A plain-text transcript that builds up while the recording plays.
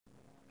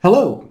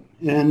Hello,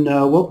 and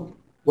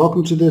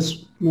welcome to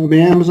this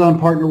Amazon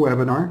Partner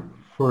webinar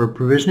for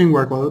provisioning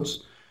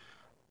workloads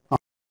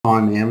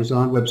on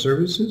Amazon Web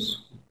Services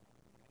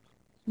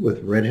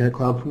with Red Hat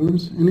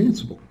CloudForms and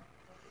Ansible.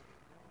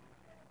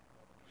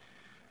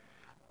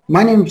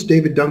 My name is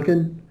David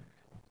Duncan.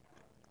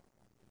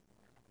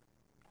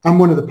 I'm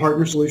one of the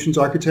Partner Solutions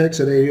Architects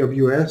at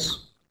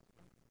AWS,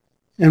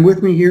 and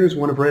with me here is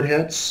one of Red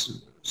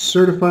Hat's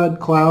Certified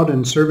Cloud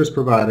and Service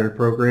Provider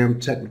Program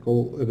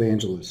Technical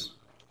Evangelists,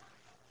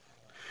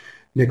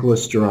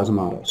 Nicholas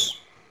Gerasimatos.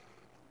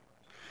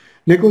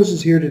 Nicholas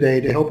is here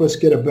today to help us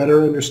get a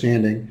better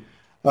understanding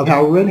of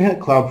how Red Hat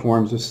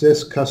CloudForms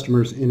assists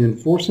customers in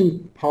enforcing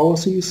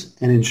policies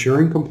and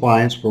ensuring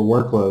compliance for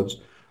workloads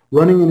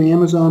running in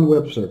Amazon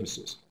Web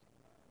Services.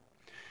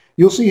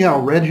 You'll see how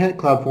Red Hat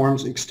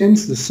CloudForms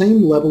extends the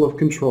same level of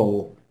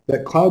control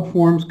that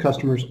CloudForms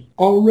customers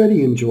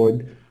already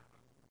enjoyed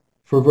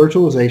for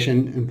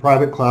virtualization and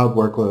private cloud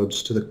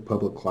workloads to the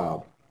public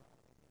cloud.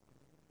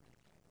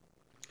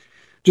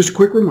 Just a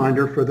quick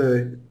reminder for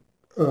the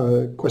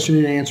question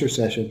and answer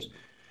sessions.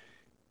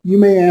 You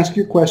may ask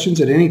your questions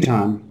at any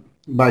time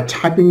by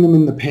typing them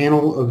in the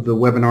panel of the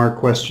webinar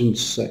questions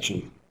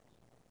section.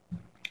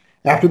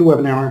 After the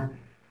webinar,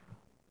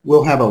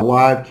 we'll have a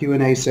live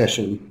Q&A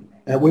session,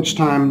 at which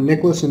time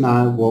Nicholas and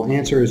I will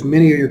answer as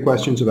many of your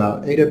questions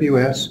about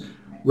AWS,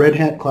 Red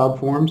Hat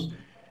CloudForms,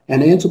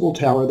 and Ansible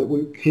Tower that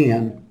we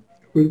can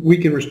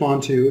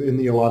respond to in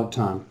the allotted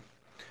time.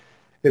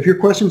 If your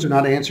questions are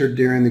not answered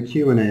during the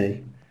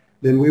Q&A,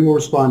 then we will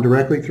respond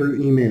directly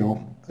through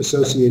email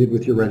associated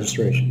with your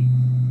registration.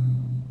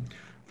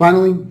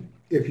 Finally,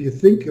 if you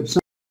think of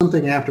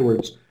something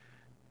afterwards,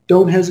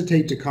 don't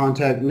hesitate to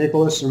contact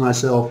Nicholas or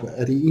myself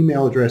at the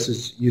email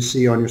addresses you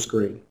see on your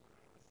screen.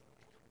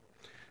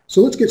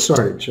 So let's get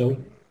started, shall we?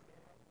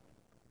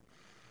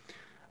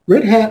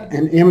 Red Hat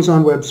and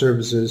Amazon Web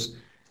Services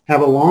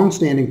have a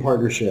long-standing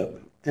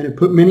partnership and have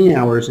put many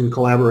hours in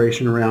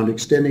collaboration around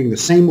extending the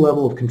same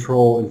level of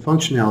control and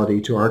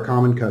functionality to our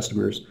common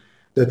customers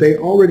that they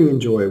already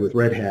enjoy with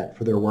Red Hat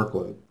for their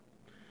workload.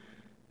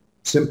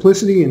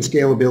 Simplicity and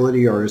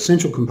scalability are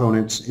essential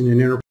components in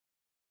an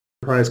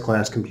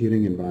enterprise-class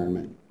computing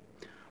environment.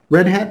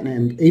 Red Hat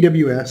and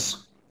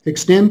AWS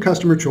extend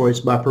customer choice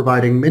by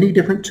providing many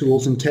different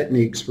tools and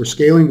techniques for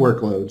scaling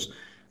workloads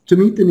to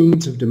meet the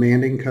needs of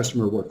demanding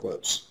customer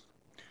workloads.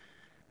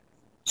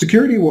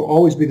 Security will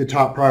always be the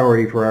top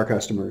priority for our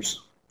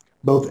customers.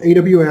 Both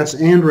AWS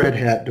and Red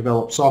Hat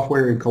develop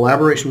software in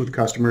collaboration with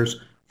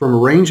customers from a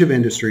range of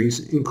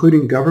industries,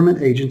 including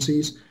government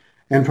agencies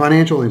and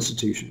financial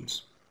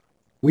institutions.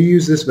 We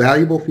use this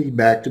valuable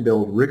feedback to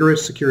build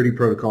rigorous security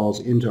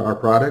protocols into our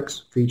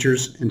products,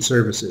 features, and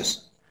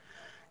services.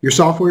 Your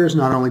software is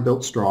not only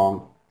built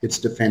strong, it's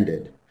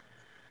defended.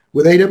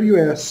 With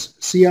AWS,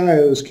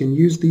 CIOs can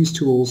use these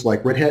tools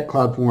like Red Hat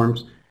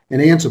CloudForms and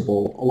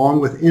Ansible, along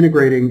with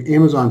integrating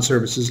Amazon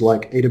services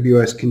like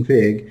AWS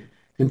Config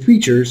and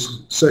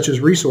features such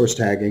as resource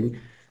tagging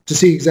to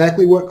see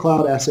exactly what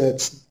cloud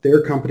assets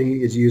their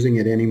company is using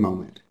at any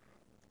moment.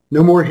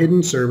 No more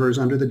hidden servers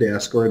under the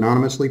desk or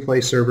anonymously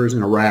placed servers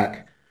in a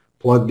rack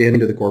plugged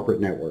into the corporate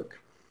network.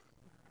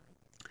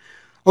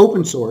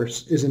 Open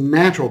source is a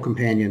natural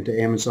companion to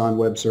Amazon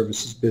Web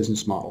Services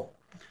business model.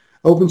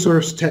 Open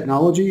source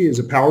technology is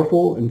a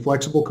powerful and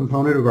flexible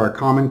component of our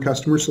common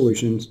customer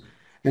solutions,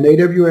 and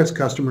AWS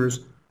customers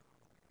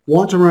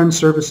want to run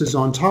services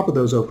on top of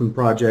those open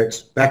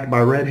projects backed by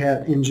Red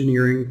Hat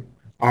engineering,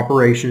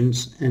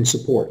 operations, and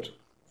support.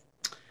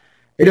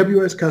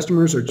 AWS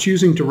customers are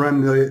choosing to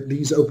run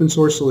these open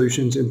source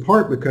solutions in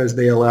part because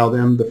they allow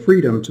them the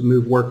freedom to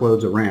move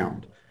workloads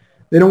around.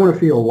 They don't want to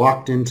feel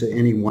locked into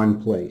any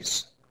one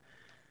place.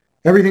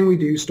 Everything we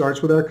do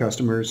starts with our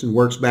customers and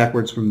works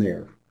backwards from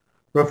there.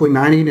 Roughly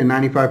 90 to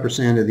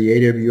 95% of the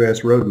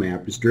AWS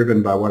roadmap is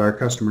driven by what our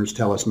customers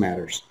tell us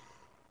matters.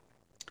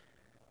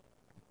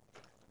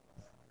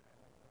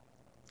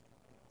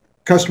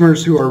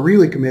 Customers who are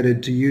really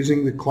committed to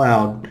using the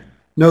cloud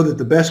know that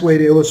the best way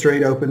to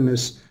illustrate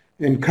openness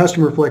and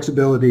customer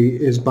flexibility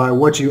is by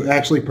what you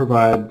actually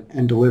provide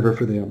and deliver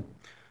for them.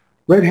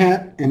 Red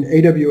Hat and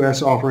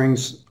AWS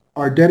offerings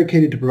are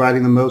dedicated to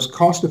providing the most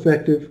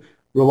cost-effective,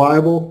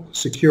 reliable,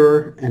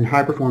 secure, and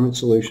high-performance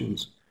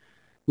solutions.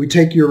 We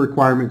take your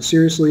requirements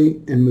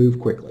seriously and move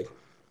quickly.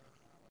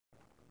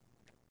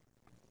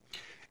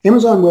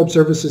 Amazon Web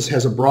Services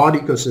has a broad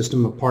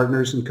ecosystem of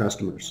partners and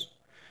customers.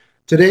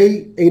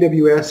 Today,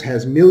 AWS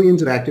has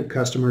millions of active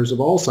customers of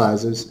all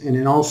sizes and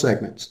in all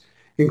segments,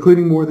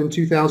 including more than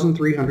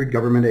 2,300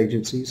 government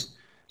agencies,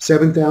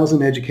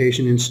 7,000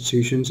 education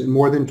institutions, and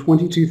more than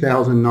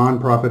 22,000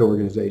 nonprofit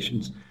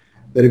organizations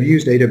that have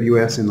used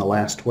AWS in the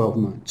last 12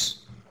 months.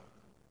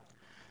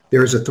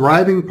 There is a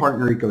thriving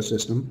partner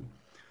ecosystem.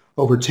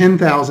 Over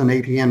 10,000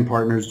 APN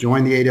partners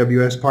joined the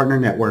AWS Partner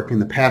Network in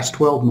the past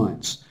 12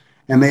 months,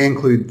 and they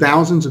include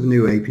thousands of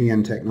new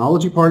APN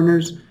technology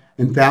partners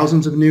and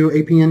thousands of new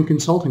APN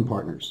consulting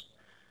partners.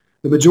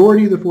 The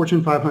majority of the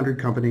Fortune 500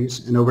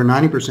 companies and over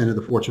 90% of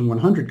the Fortune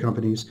 100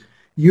 companies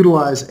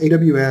utilize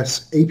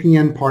AWS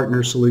APN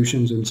partner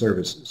solutions and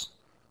services.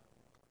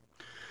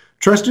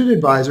 Trusted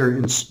Advisor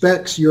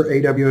inspects your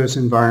AWS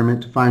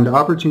environment to find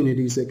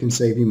opportunities that can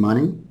save you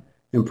money,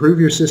 improve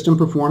your system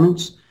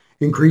performance,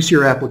 increase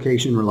your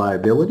application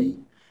reliability,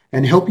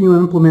 and help you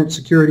implement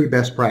security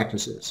best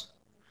practices.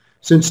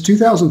 Since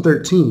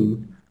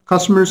 2013,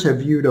 customers have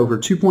viewed over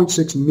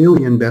 2.6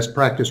 million best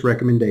practice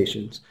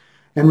recommendations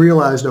and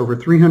realized over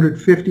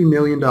 $350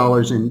 million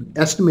in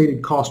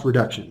estimated cost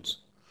reductions.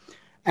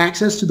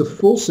 Access to the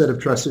full set of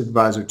Trusted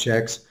Advisor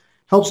checks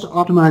helps to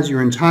optimize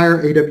your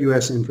entire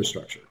AWS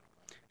infrastructure,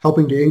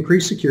 helping to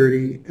increase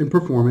security and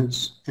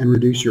performance and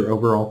reduce your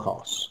overall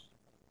costs.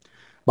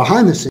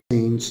 Behind the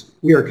scenes,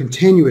 we are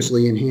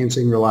continuously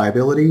enhancing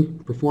reliability,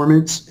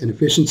 performance, and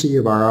efficiency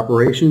of our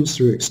operations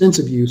through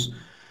extensive use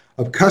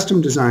of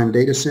custom-designed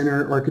data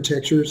center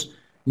architectures,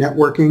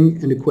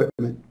 networking, and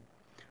equipment.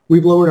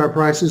 We've lowered our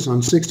prices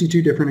on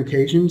 62 different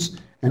occasions,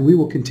 and we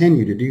will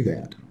continue to do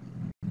that.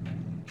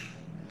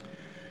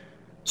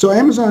 So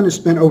Amazon has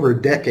spent over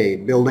a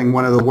decade building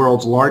one of the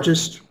world's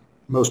largest,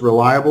 most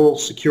reliable,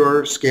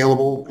 secure,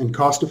 scalable, and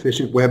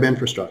cost-efficient web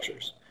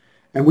infrastructures.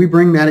 And we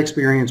bring that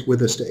experience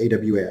with us to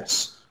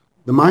AWS.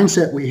 The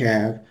mindset we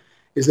have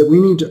is that we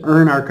need to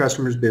earn our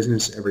customers'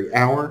 business every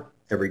hour,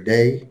 every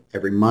day,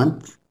 every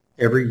month,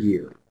 every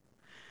year.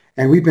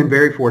 And we've been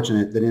very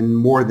fortunate that in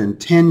more than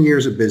 10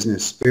 years of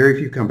business, very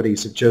few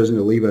companies have chosen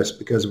to leave us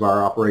because of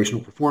our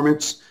operational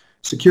performance,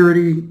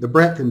 security, the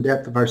breadth and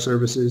depth of our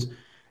services,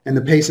 and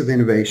the pace of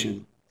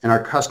innovation, and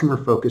our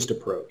customer-focused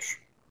approach.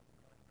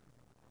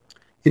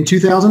 In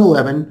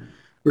 2011,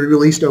 we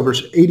released over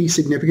 80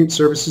 significant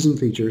services and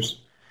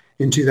features.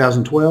 In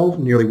 2012,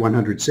 nearly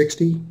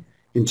 160.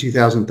 In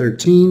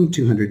 2013,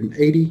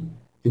 280.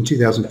 In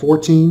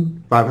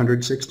 2014,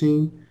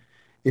 516.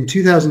 In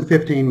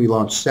 2015, we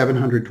launched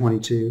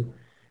 722.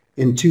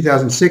 In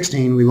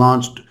 2016, we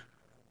launched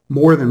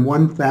more than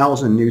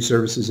 1,000 new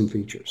services and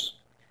features.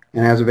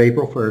 And as of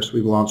April 1st,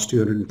 we've launched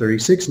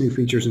 236 new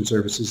features and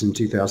services in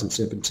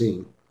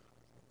 2017.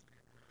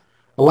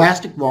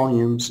 Elastic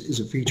Volumes is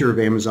a feature of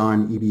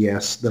Amazon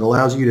EBS that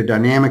allows you to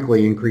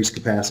dynamically increase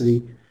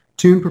capacity,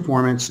 tune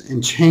performance,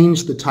 and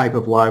change the type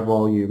of live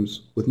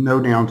volumes with no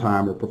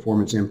downtime or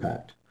performance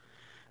impact.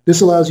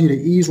 This allows you to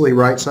easily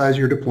right-size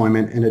your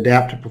deployment and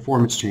adapt to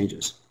performance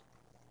changes.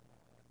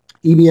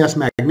 EBS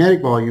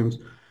magnetic volumes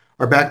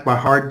are backed by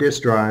hard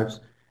disk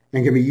drives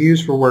and can be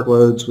used for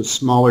workloads with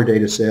smaller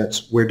data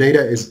sets where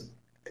data is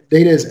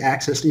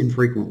accessed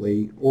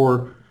infrequently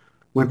or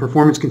when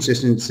performance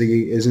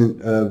consistency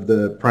isn't of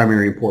the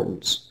primary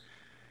importance.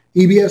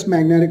 EBS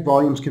magnetic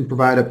volumes can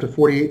provide up to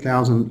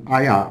 48,000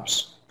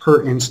 IOPS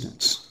per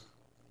instance.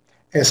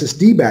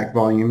 SSD-backed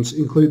volumes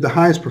include the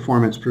highest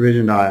performance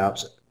provisioned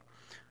IOPS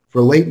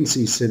for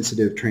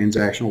latency-sensitive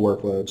transactional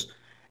workloads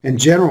and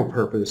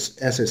general-purpose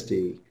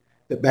SSD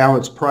that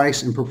balance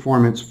price and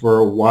performance for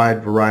a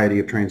wide variety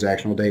of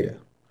transactional data.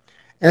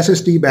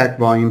 SSD-backed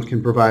volumes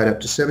can provide up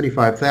to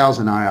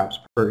 75,000 IOPS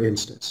per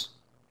instance.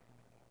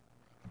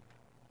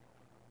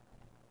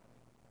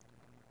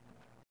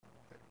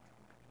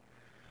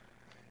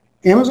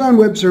 Amazon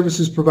Web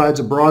Services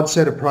provides a broad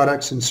set of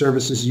products and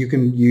services you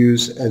can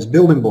use as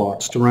building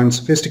blocks to run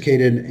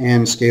sophisticated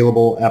and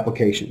scalable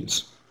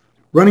applications.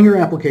 Running your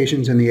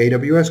applications in the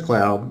AWS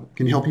cloud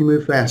can help you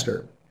move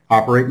faster,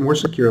 operate more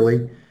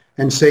securely,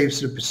 and save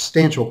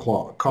substantial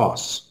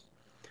costs,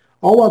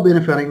 all while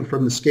benefiting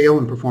from the scale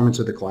and performance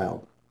of the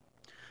cloud.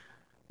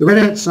 The Red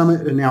Hat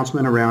Summit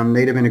announcement around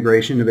native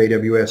integration of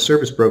AWS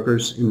service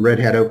brokers in Red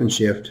Hat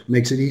OpenShift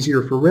makes it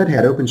easier for Red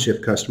Hat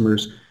OpenShift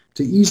customers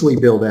to easily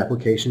build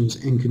applications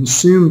and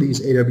consume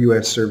these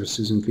AWS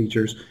services and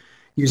features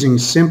using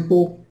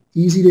simple,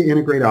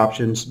 easy-to-integrate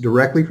options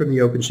directly from the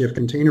OpenShift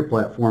Container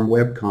Platform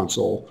web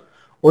console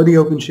or the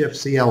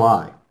OpenShift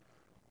CLI.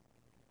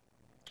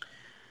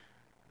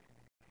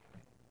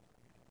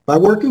 By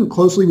working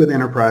closely with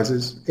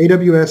enterprises,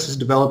 AWS has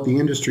developed the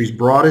industry's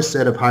broadest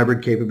set of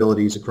hybrid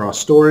capabilities across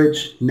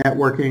storage,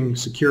 networking,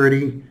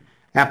 security,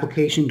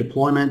 application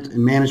deployment,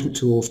 and management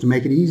tools to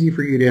make it easy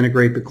for you to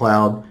integrate the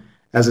cloud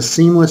as a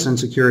seamless and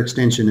secure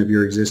extension of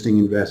your existing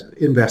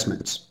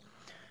investments.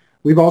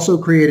 We've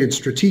also created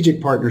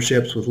strategic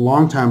partnerships with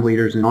longtime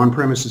leaders in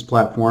on-premises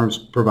platforms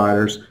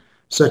providers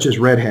such as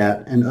Red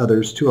Hat and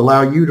others to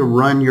allow you to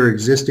run your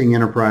existing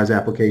enterprise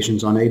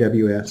applications on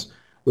AWS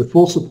with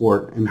full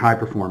support and high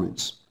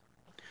performance.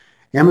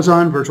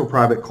 Amazon Virtual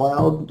Private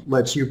Cloud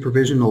lets you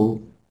provision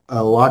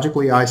a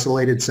logically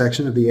isolated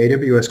section of the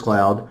AWS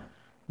cloud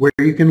where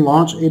you can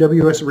launch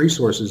AWS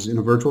resources in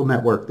a virtual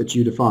network that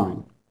you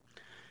define.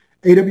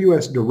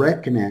 AWS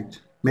Direct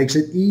Connect makes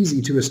it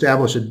easy to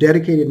establish a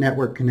dedicated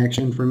network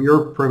connection from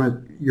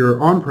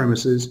your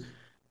on-premises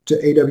to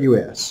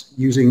AWS.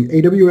 Using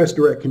AWS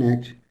Direct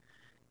Connect,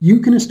 you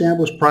can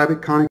establish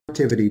private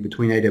connectivity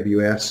between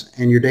AWS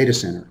and your data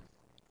center,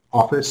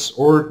 office,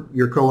 or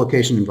your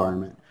co-location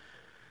environment,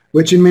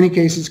 which in many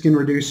cases can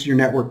reduce your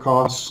network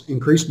costs,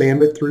 increase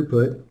bandwidth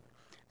throughput,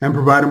 and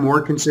provide a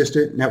more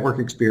consistent network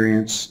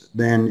experience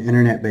than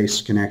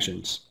internet-based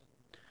connections.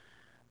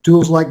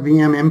 Tools like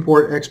VM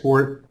Import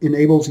Export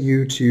enables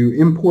you to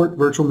import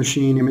virtual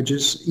machine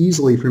images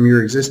easily from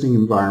your existing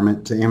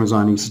environment to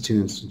Amazon EC2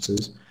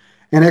 instances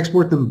and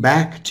export them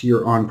back to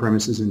your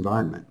on-premises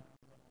environment.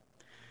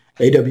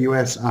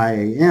 AWS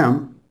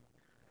IAM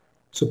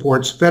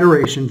supports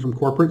federation from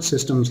corporate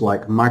systems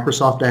like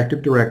Microsoft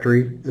Active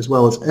Directory, as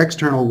well as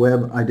external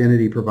web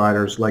identity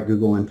providers like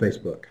Google and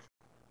Facebook.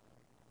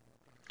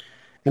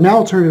 And now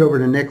I'll turn it over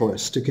to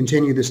Nicholas to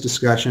continue this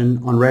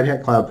discussion on Red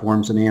Hat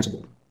CloudForms and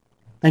Ansible.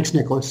 Thanks,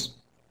 Nicholas.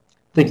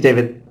 Thanks,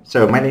 David.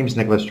 So my name is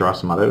Nicholas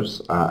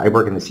Gerasimatos. I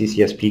work in the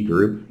CCSP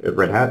group at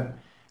Red Hat,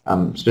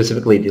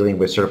 specifically dealing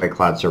with certified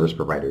cloud service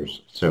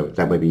providers. So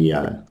that would be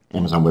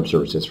Amazon Web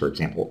Services, for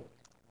example.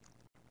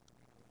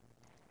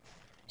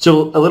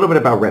 So a little bit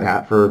about Red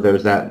Hat for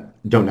those that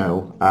don't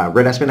know.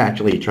 Red Hat's been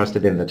actually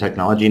trusted in the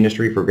technology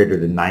industry for greater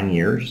than 9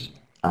 years.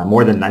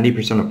 More than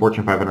 90% of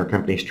Fortune 500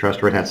 companies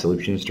trust Red Hat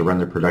solutions to run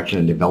their production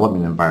and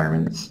development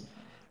environments.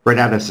 Red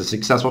Hat has a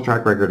successful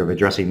track record of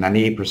addressing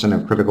 98%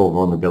 of critical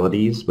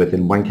vulnerabilities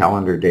within 1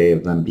 calendar day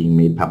of them being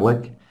made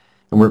public.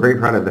 And we're very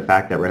proud of the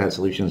fact that Red Hat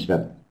solutions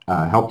have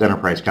helped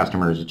enterprise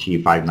customers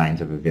achieve 5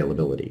 nines of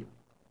availability.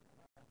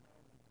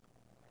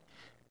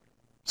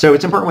 So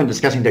it's important when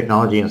discussing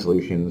technology and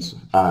solutions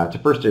to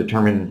first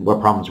determine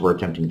what problems we're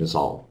attempting to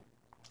solve.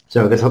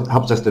 So this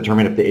helps us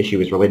determine if the issue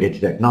is related to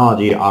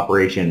technology,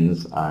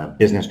 operations,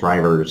 business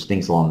drivers,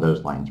 things along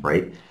those lines,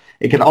 right?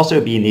 It could also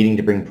be needing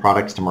to bring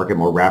products to market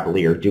more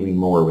rapidly or doing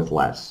more with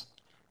less.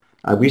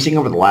 We've seen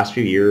over the last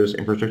few years,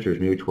 infrastructure has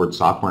moved towards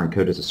software and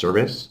code as a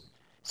service.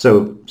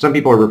 So some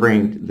people are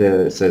referring to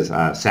this as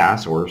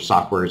SaaS or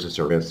software as a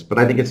service, but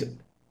I think it's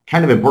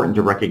kind of important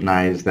to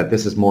recognize that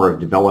this is more of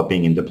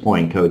developing and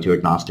deploying code to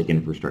agnostic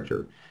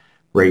infrastructure,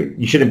 right?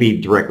 You shouldn't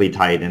be directly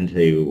tied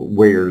into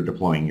where you're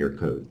deploying your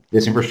code.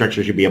 This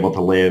infrastructure should be able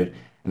to live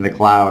in the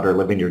cloud or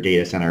live in your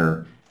data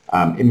center.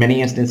 In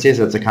many instances,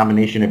 it's a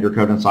combination of your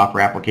code and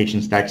software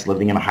application stacks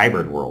living in a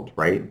hybrid world,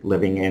 right?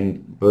 Living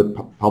in both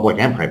public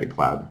and private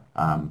cloud,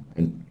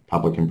 and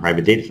public and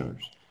private data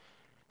centers.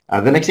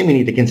 The next thing we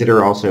need to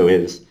consider also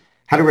is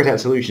how do Red Hat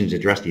solutions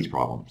address these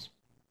problems?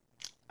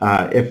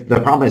 If the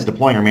problem is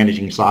deploying or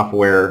managing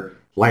software,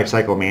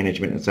 lifecycle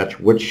management and such,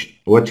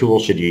 what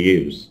tools should you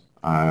use?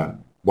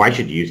 Why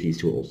should you use these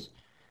tools?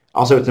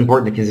 Also, it's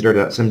important to consider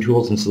that some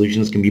tools and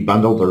solutions can be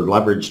bundled or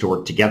leveraged to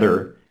work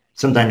together.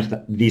 Sometimes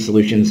these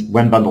solutions,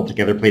 when bundled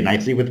together, play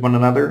nicely with one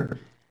another.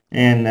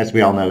 And as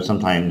we all know,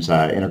 sometimes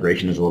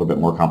integration is a little bit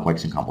more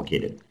complex and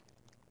complicated.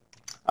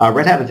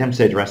 Red Hat attempts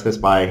to address this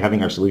by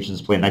having our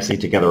solutions play nicely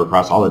together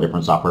across all the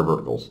different software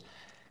verticals.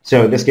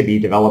 So this could be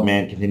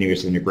development,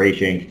 continuous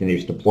integration,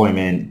 continuous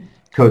deployment,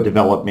 code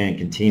development,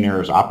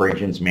 containers,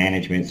 operations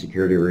management,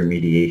 security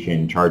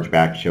remediation,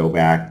 chargeback,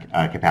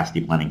 showback,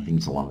 capacity planning,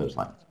 things along those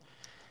lines.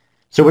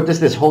 So what does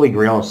this holy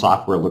grail of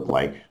software look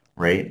like,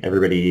 right?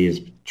 Everybody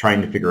is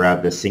trying to figure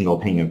out this single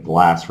pane of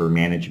glass for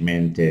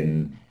management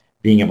and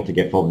being able to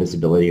get full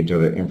visibility into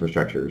the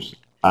infrastructures.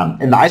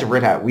 In the eyes of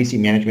Red Hat, we see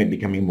management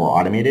becoming more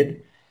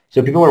automated.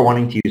 So people are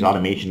wanting to use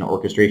automation or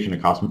orchestration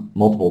across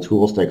multiple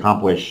tools to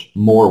accomplish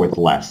more with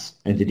less,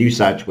 and to do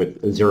such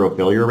with a 0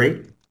 failure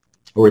rate,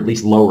 or at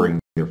least lowering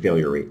their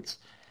failure rates.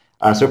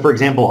 So for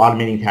example,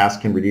 automating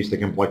tasks can reduce the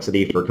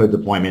complexity for code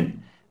deployment,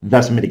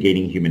 thus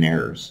mitigating human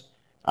errors.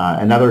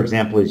 Another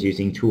example is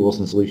using tools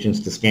and solutions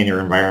to scan your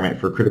environment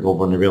for critical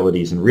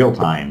vulnerabilities in real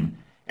time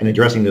and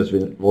addressing those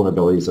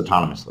vulnerabilities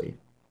autonomously.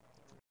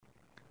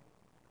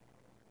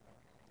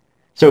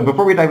 So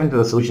before we dive into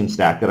the solution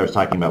stack that I was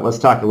talking about, let's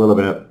talk a little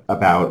bit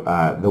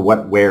about the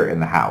what, where,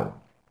 and the how.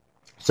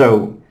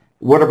 So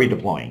what are we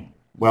deploying?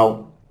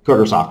 Well, code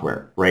or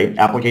software, right?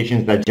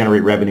 Applications that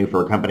generate revenue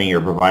for a company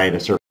or provide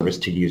a service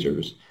to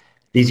users.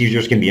 These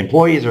users can be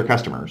employees or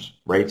customers,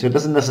 right? So it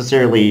doesn't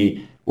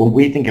necessarily, when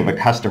we think of a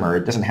customer,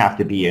 it doesn't have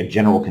to be a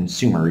general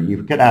consumer.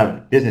 You could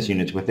have business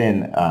units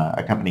within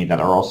a company that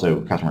are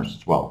also customers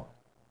as well.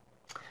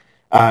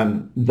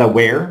 The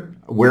where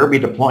are we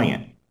deploying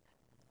it?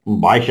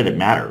 Why should it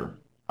matter?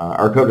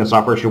 Our code and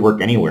software should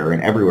work anywhere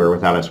and everywhere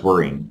without us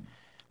worrying.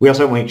 We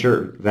also make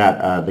sure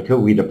that the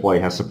code we deploy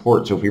has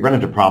support, so if we run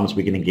into problems,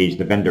 we can engage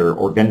the vendor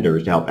or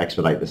vendors to help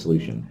expedite the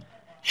solution.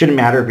 Shouldn't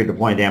matter if you're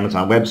deploying to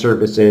Amazon Web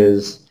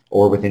Services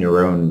or within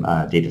your own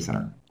data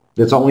center.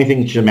 The only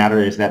thing that should matter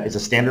is that it's a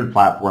standard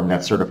platform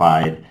that's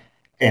certified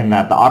and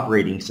that the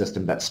operating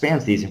system that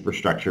spans these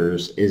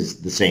infrastructures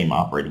is the same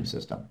operating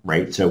system,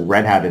 right? So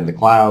Red Hat in the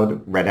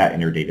cloud, Red Hat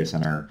in your data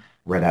center,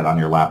 Red Hat on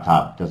your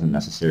laptop doesn't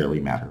necessarily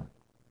matter.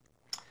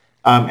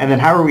 And then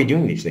how are we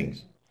doing these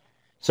things?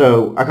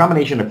 So a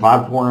combination of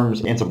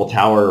CloudForms, Ansible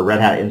Tower, Red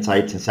Hat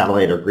Insights, and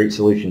Satellite are great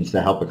solutions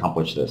to help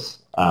accomplish this,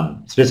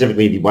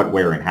 specifically the what,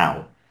 where, and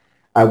how.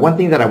 One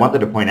thing that I wanted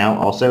to point out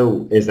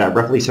also is that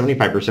roughly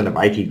 75% of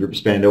IT groups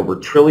spend over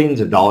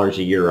trillions of dollars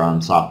a year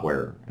on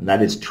software, and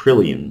that is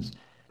trillions,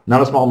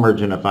 not a small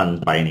margin of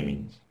funds by any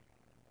means.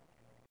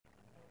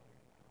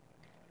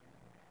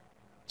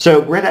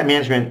 So Red Hat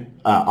management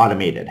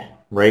automated,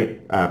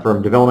 right?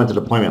 From development to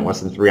deployment,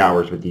 less than 3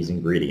 hours with these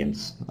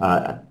ingredients.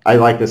 I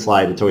like this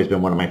slide. It's always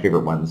been one of my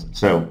favorite ones.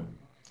 So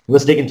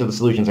Let's dig into the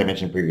solutions I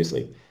mentioned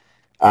previously.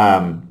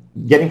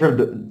 Getting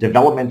from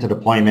development to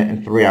deployment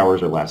in 3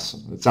 hours or less.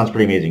 It sounds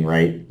pretty amazing,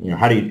 right?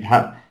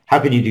 How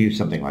can you do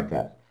something like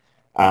that?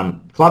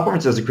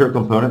 CloudForms is a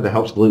critical component that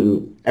helps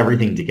glue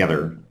everything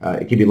together.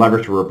 It can be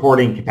leveraged for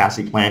reporting,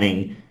 capacity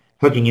planning,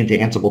 hooking into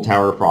Ansible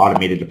Tower for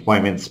automated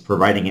deployments,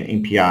 providing an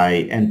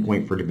API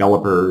endpoint for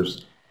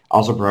developers,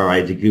 also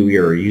provides a GUI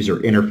or a user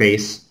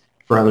interface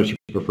for others who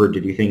prefer to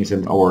do things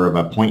in more of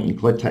a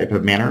point-and-click type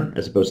of manner,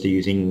 as opposed to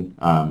using,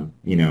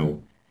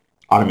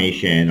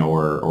 automation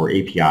or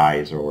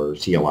APIs or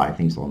CLI,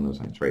 things along those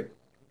lines, right?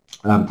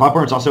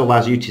 CloudForms also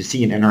allows you to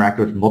see and interact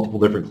with multiple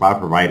different cloud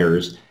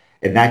providers,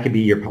 and that could be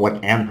your public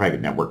and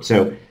private network.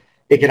 So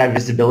it can have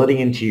visibility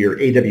into your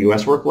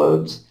AWS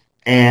workloads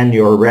and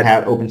your Red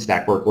Hat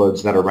OpenStack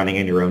workloads that are running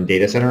in your own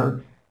data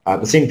center.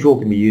 The same tool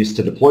can be used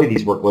to deploy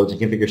these workloads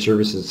and configure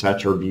services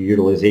such or view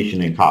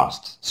utilization and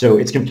costs. So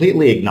it's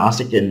completely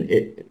agnostic,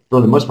 and for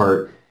the most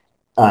part,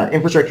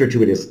 infrastructure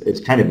to it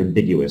is kind of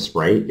ambiguous,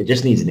 right? It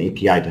just needs an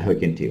API to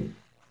hook into.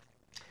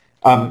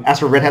 As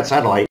for Red Hat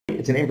Satellite,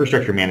 it's an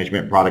infrastructure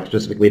management product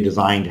specifically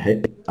designed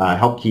to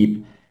help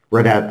keep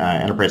Red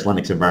Hat Enterprise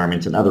Linux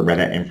environments and other Red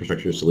Hat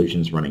infrastructure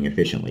solutions running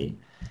efficiently.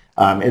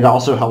 It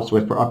also helps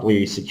with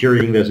properly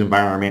securing those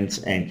environments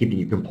and keeping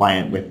you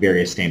compliant with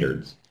various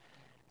standards.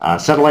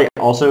 Satellite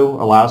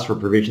also allows for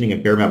provisioning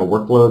of bare metal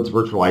workloads,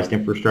 virtualized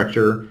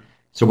infrastructure.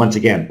 So once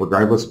again,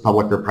 regardless of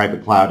public or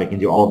private cloud, it can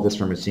do all of this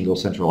from a single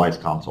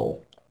centralized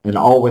console, and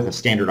all with a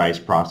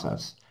standardized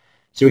process.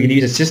 So we can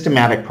use a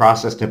systematic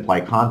process to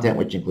apply content,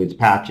 which includes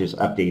patches,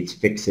 updates,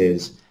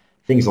 fixes,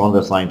 things along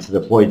those lines to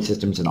deployed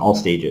systems in all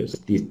stages.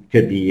 These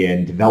could be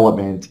in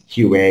development,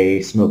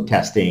 QA, smoke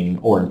testing,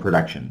 or in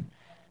production.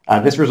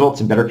 This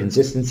results in better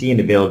consistency and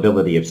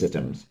availability of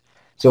systems.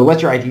 So it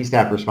lets your IT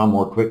staff respond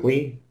more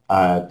quickly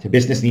to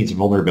business needs and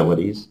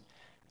vulnerabilities.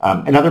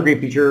 Another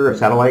great feature of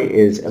Satellite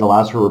is it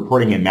allows for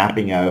reporting and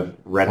mapping of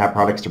Red Hat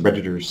products to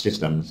registered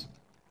systems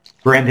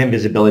for end-to-end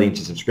visibility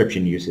into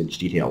subscription usage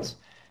details.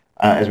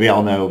 As we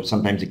all know,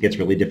 sometimes it gets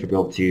really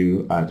difficult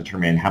to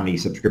determine how many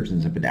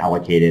subscriptions have been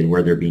allocated,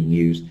 where they're being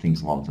used,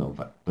 things along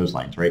those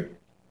lines, right?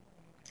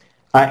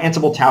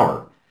 Ansible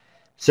Tower.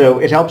 So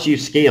it helps you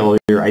scale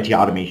your IT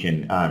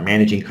automation,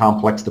 managing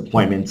complex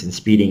deployments and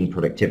speeding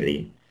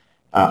productivity.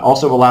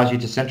 Also allows you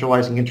to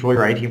centralize and control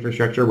your IT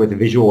infrastructure with a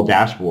visual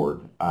dashboard,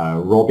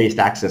 role-based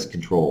access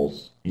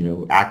controls,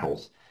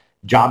 ACLs,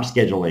 job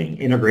scheduling,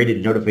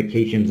 integrated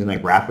notifications, and a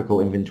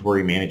graphical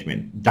inventory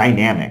management.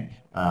 Dynamic.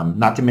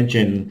 Not to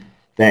mention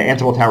the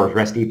Ansible Tower's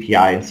REST API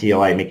and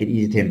CLI make it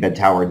easy to embed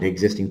Tower into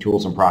existing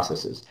tools and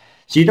processes.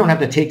 So you don't have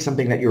to take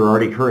something that you're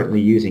already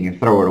currently using and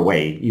throw it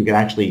away. You can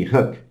actually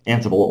hook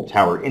Ansible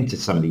Tower into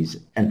some of these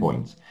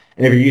endpoints.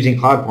 And if you're using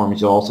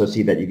CloudForms, you'll also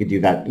see that you can do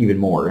that even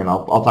more. And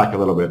I'll talk a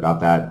little bit about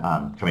that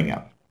coming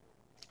up.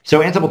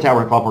 So Ansible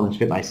Tower and CloudForms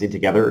fit nicely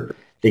together.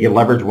 They can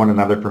leverage one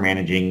another for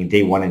managing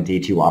day one and day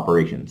two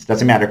operations.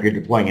 Doesn't matter if you're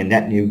deploying a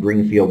net new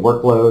greenfield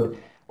workload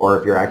or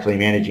if you're actually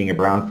managing a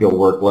brownfield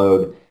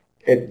workload.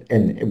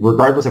 And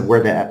regardless of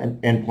where the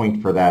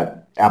endpoint for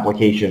that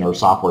application or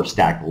software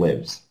stack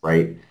lives,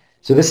 right?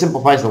 So this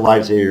simplifies the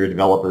lives of your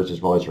developers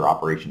as well as your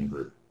operation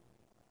group.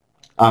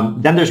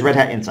 Then there's Red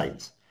Hat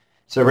Insights.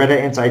 So Red Hat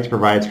Insights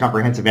provides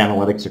comprehensive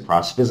analytics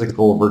across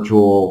physical,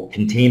 virtual,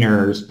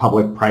 containers,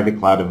 public, private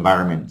cloud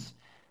environments.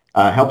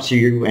 Helps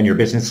you and your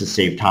businesses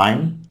save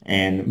time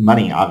and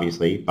money,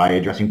 obviously, by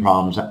addressing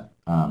problems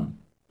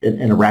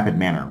in a rapid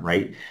manner,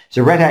 right?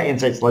 So Red Hat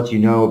Insights lets you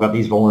know about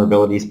these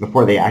vulnerabilities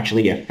before they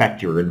actually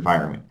affect your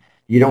environment.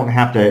 You don't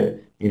have to,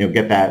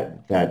 get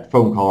that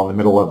phone call in the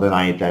middle of the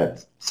night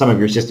that some of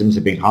your systems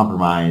have been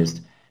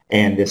compromised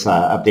and this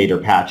update or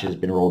patch has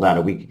been rolled out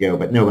a week ago,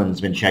 but no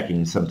one's been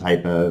checking some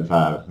type of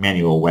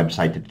manual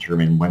website to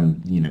determine when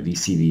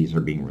these CVs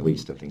are being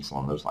released and things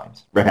along those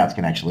lines. Red Hat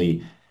Insights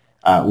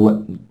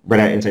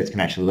can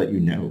actually let you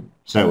know.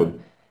 So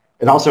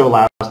it also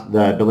allows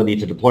the ability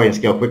to deploy and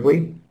scale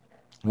quickly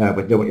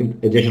with no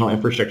additional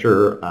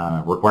infrastructure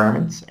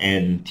requirements,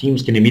 and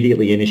teams can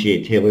immediately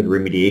initiate tailored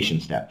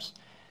remediation steps.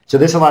 So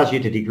this allows you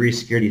to decrease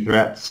security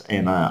threats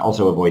and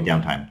also avoid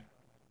downtime.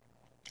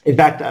 In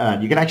fact,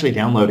 you can actually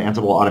download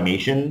Ansible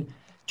automation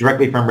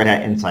directly from Red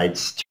Hat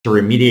Insights to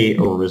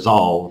remediate or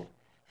resolve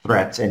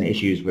threats and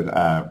issues with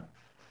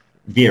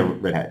via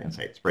Red Hat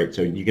Insights, right?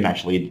 So you can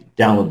actually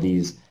download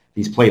these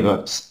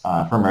playbooks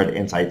from Red Hat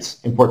Insights,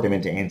 import them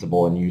into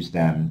Ansible, and use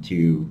them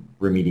to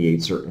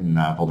remediate certain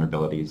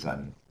vulnerabilities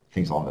and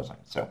things along those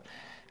lines. So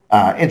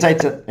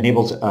Insights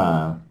enables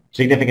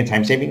significant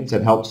time savings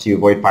and helps you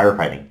avoid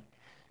firefighting.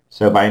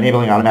 So by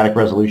enabling automatic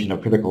resolution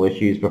of critical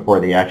issues before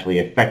they actually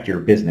affect your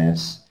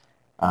business,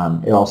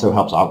 it also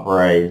helps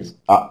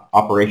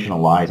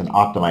operationalize and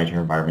optimize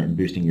your environment and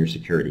boosting your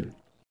security.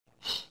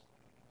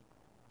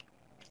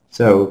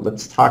 So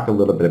let's talk a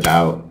little bit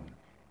about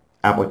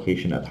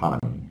application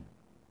autonomy.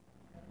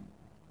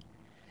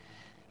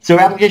 So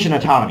application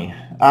autonomy.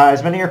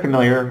 As many are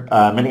familiar,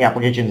 many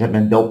applications have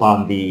been built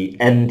on the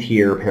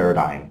N-tier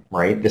paradigm,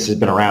 right? This has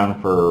been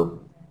around for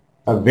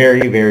a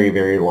very, very,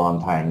 very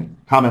long time.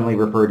 commonly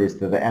referred as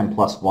to the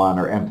M+1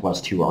 or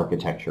M+2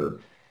 architecture.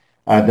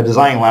 The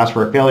design allows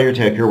for a failure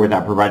to occur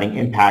without providing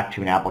impact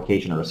to an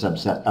application or a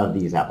subset of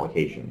these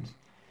applications.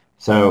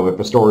 So if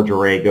a storage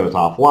array goes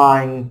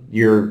offline,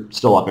 you're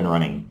still up and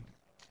running.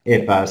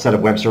 If a set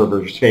of web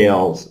servers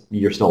fails,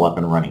 you're still up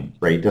and running,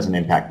 right? It doesn't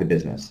impact the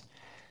business.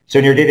 So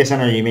in your data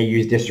center, you may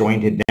use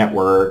disjointed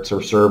networks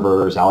or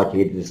servers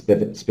allocated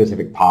to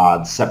specific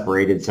pods,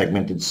 separated,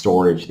 segmented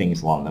storage,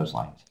 things along those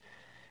lines.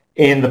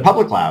 In the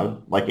public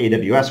cloud, like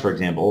AWS, for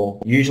example,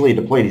 you usually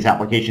deploy these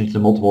applications to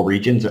multiple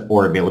regions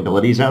or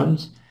availability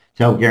zones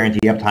to help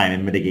guarantee uptime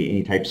and mitigate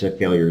any types of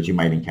failures you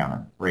might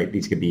encounter, right?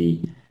 These could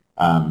be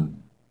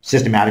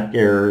systematic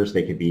errors,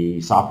 they could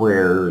be software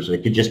errors,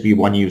 it could just be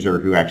one user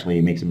who actually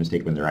makes a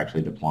mistake when they're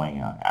actually deploying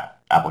an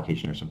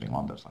application or something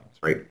along those lines,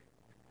 right?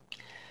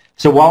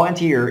 So while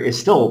N-tier is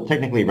still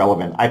technically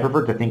relevant, I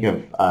prefer to think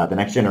of the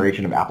next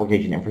generation of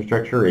application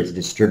infrastructure as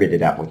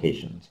distributed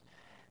applications.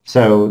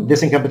 So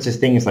this encompasses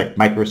things like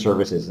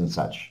microservices and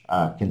such,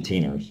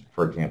 containers,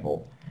 for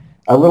example.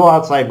 A little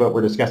outside what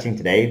we're discussing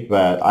today,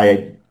 but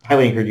I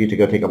highly encourage you to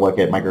go take a look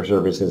at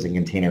microservices and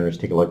containers,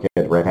 take a look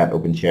at Red Hat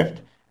OpenShift.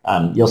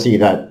 You'll see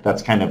that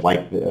that's kind of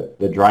like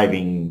the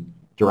driving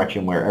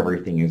direction where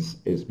everything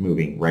is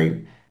moving,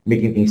 right?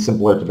 Making things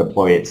simpler to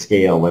deploy at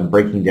scale and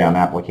breaking down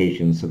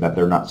applications so that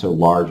they're not so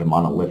large and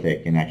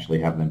monolithic and actually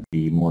have them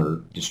be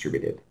more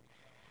distributed.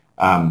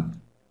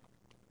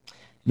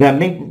 The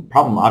main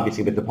problem,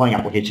 obviously, with deploying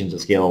applications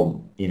at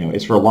scale,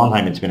 is for a long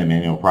time it's been a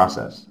manual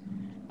process.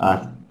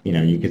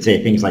 You could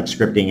say things like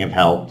scripting have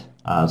helped.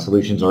 But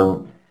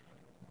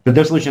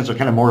those solutions are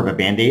kind of more of a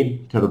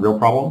band-aid to the real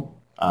problem.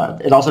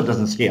 It also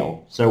doesn't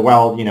scale. So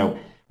while,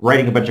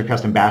 writing a bunch of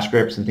custom bash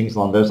scripts and things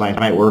along those lines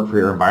might work for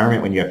your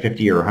environment when you have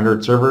 50 or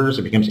 100 servers,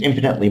 it becomes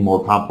infinitely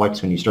more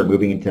complex when you start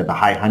moving into the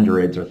high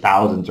hundreds or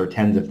thousands or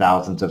tens of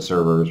thousands of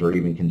servers or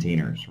even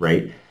containers,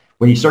 right?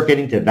 When you start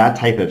getting to that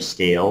type of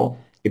scale,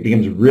 it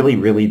becomes really,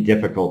 really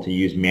difficult to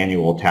use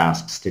manual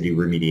tasks to do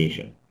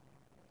remediation.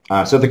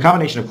 So the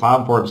combination of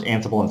CloudForms,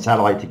 Ansible, and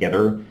Satellite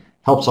together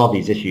help solve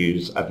these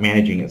issues of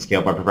managing at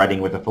scale by providing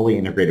with a fully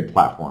integrated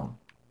platform.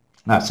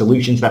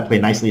 Solutions that play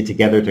nicely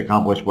together to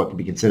accomplish what could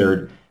be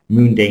considered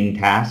mundane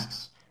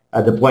tasks,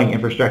 deploying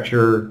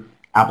infrastructure,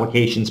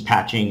 applications,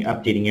 patching,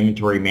 updating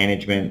inventory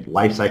management,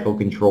 lifecycle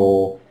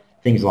control,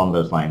 things along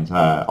those lines.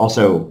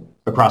 Also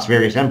across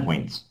various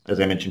endpoints, as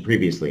I mentioned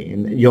previously.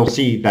 And you'll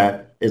see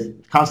that is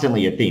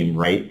constantly a theme,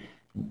 right?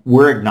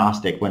 We're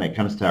agnostic when it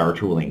comes to our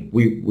tooling.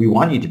 We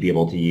want you to be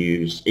able to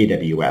use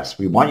AWS.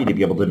 We want you to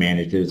be able to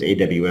manage those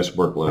AWS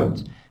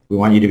workloads. We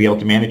want you to be able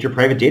to manage your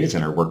private data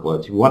center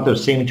workloads. We want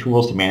those same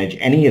tools to manage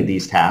any of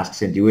these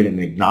tasks and do it in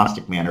an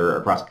agnostic manner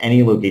across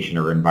any location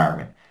or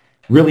environment,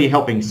 really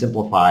helping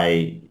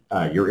simplify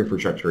your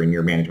infrastructure and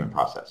your management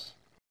process.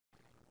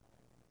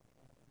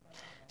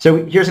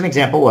 So here's an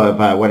example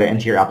of what an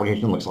N-tier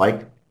application looks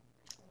like.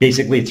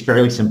 Basically, it's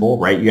fairly simple,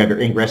 right? You have your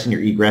ingress and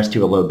your egress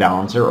to a load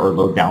balancer or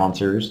load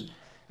balancers,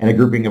 and a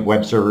grouping of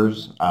web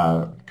servers,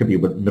 could be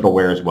with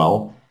middleware as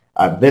well.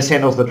 This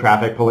handles the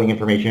traffic pulling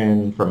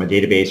information from a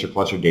database or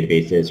cluster of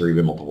databases or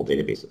even multiple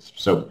databases.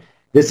 So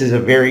this is a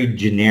very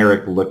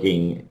generic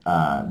looking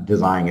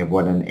design of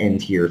what an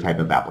N-tier type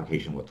of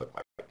application would look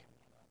like.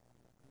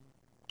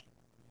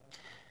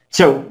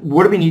 So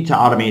what do we need to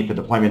automate the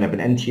deployment of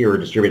an N-tier or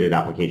distributed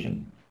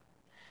application?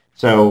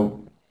 So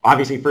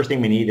obviously, first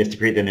thing we need is to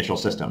create the initial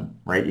system,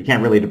 right? You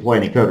can't really deploy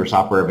any code or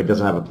software if it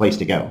doesn't have a place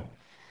to go.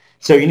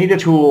 So you need a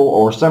tool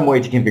or some way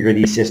to configure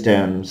these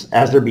systems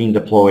as they're being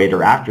deployed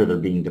or after they're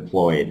being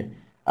deployed.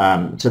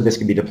 So this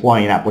could be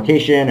deploying an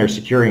application or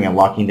securing and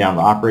locking down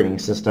the operating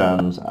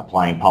systems,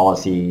 applying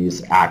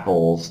policies,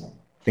 ACLs,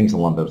 things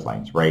along those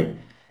lines, right?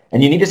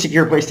 And you need a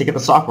secure place to get the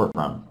software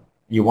from.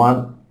 You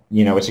want,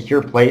 a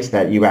secure place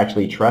that you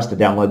actually trust to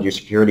download your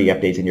security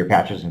updates and your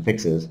patches and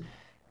fixes.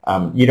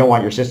 You don't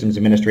want your systems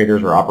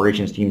administrators or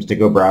operations teams to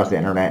go browse the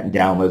internet and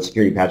download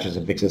security patches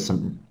and fixes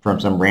from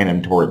some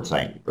random torrent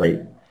site,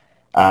 right?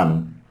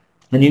 And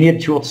you need a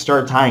tool to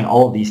start tying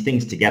all of these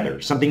things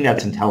together, something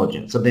that's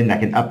intelligent, something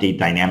that can update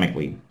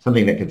dynamically,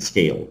 something that can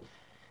scale.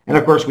 And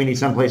of course, we need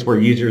some place where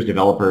users,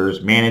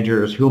 developers,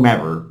 managers,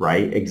 whomever,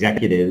 right,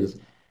 executives,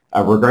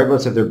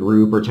 regardless of their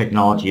group or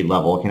technology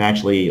level, can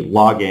actually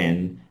log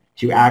in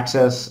to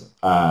access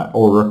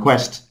or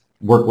request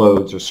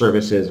workloads or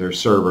services or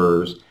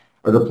servers,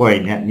 or deploy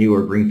net new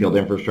or greenfield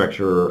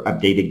infrastructure, or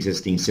update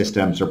existing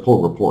systems, or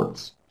pull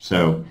reports.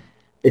 So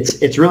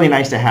it's really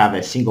nice to have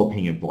a single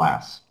pane of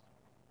glass.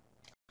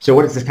 So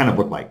what does this kind of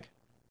look like?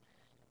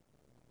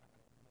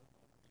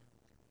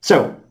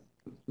 So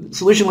the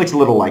solution looks a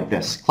little like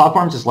this.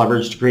 CloudForms is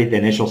leveraged to create the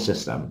initial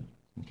system.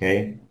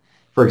 Okay,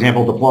 for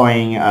example,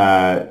 deploying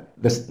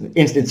this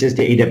instances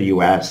to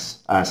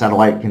AWS.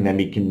 Satellite can then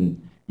be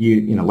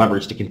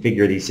leveraged to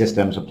configure these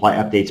systems, apply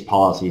updates,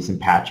 policies,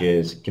 and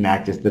patches, can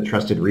act as the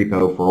trusted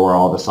repo for where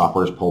all the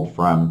software is pulled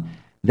from.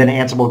 Then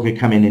Ansible could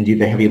come in and do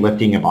the heavy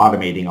lifting of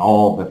automating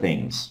all the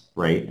things,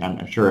 right?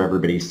 I'm sure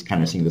everybody's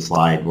kind of seen the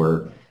slide where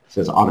it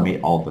says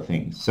automate all the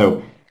things.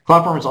 So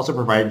CloudForms also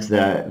provides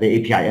the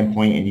API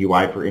endpoint and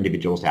UI for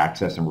individuals to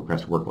access and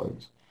request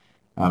workloads.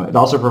 It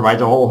also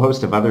provides a whole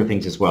host of other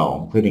things as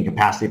well, including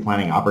capacity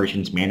planning,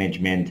 operations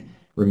management,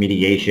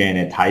 remediation.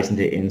 It ties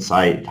into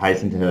Insight,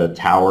 ties into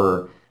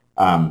Tower.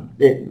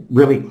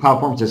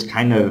 CloudForms is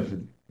kind of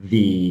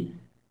the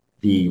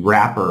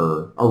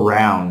wrapper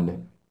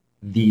around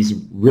these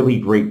really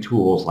great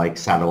tools like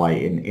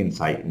Satellite and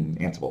Insight and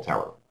Ansible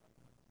Tower.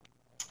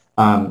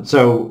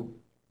 So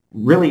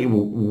really,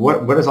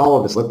 what does all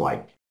of this look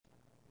like?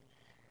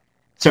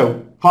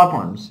 So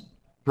CloudForms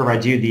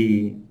provides you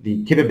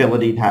the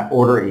capability to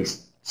order a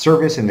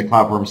service in the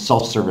CloudForms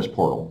self-service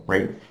portal,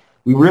 right?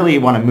 We really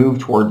want to move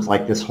towards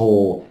like this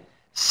whole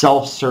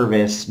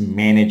self-service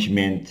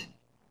management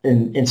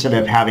instead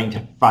of having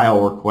to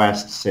file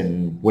requests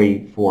and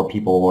wait for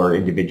people or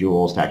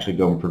individuals to actually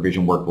go and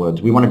provision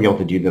workloads. We want to be able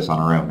to do this on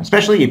our own,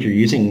 especially if you're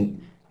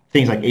using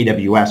things like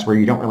AWS where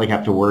you don't really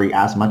have to worry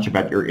as much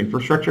about your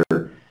infrastructure.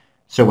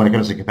 So when it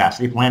comes to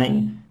capacity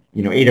planning,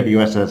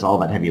 AWS does all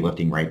that heavy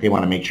lifting, right? They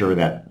want to make sure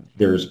that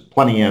there's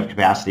plenty of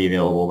capacity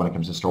available when it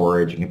comes to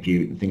storage and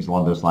compute and things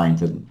along those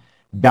lines, and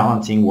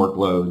balancing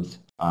workloads,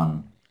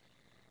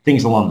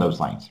 things along those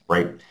lines,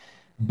 right?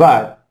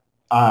 But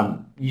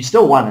you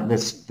still want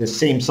this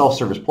same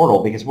self-service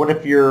portal, because what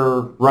if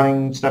you're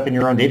running stuff in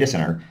your own data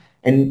center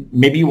and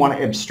maybe you want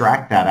to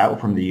abstract that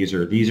out from the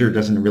user? The user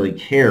doesn't really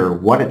care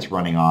what it's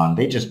running on.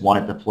 They just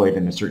want it deployed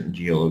in a certain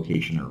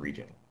geolocation or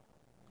region.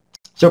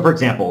 So for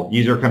example,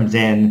 user comes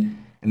in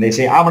and they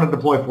say, I want to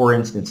deploy 4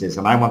 instances,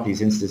 and I want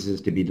these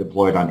instances to be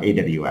deployed on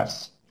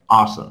AWS.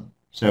 Awesome.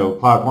 So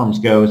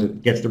CloudForms goes,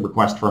 it gets the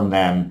request from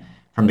them,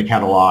 from the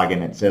catalog,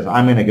 and it says,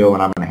 I'm going to go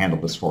and I'm going to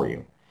handle this for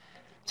you.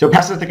 So it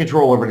passes the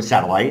control over to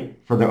Satellite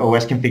for the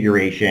OS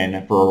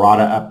configuration, for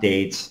errata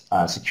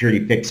updates,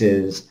 security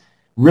fixes,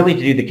 really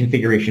to do the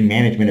configuration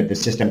management of the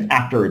system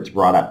after it's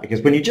brought up.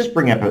 Because when you just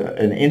bring up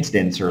an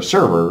instance or a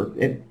server,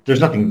 there's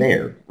nothing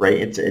there, right?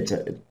 It's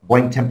a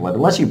blank template.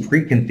 Unless you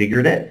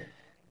pre-configured it,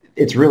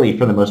 it's really,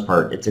 for the most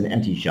part, it's an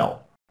empty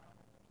shell.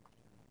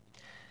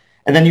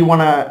 And then you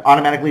want to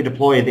automatically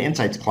deploy the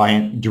Insights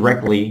client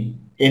directly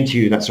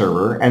into that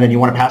server, and then you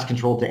want to pass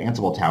control to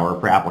Ansible Tower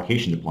for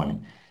application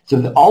deployment.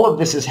 So all of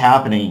this is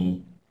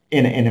happening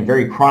in a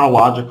very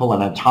chronological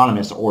and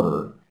autonomous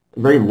order, a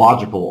very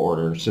logical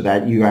order, so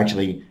that you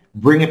actually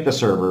bring up the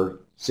server,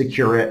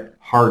 secure it,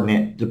 harden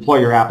it, deploy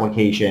your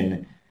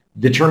application,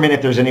 determine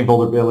if there's any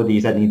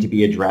vulnerabilities that need to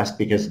be addressed,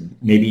 because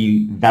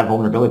maybe that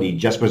vulnerability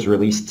just was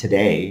released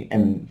today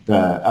and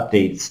the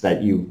updates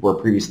that you were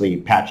previously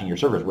patching your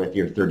servers with,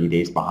 you're 30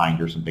 days behind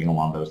or something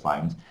along those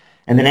lines.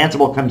 And then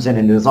Ansible comes in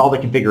and does all the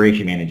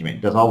configuration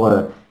management, does all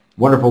the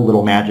wonderful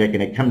little magic,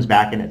 and it comes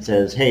back and it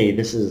says, hey,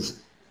 this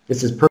is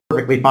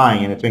perfectly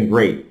fine and it's been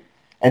great.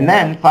 And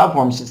then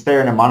CloudForms sits there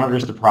and it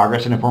monitors the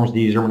progress and informs the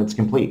user when it's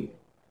complete.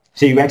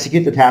 So you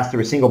execute the task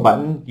through a single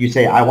button. You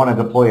say, I want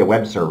to deploy a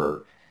web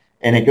server.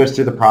 And it goes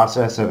through the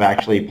process of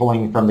actually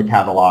pulling from the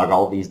catalog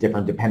all these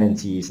different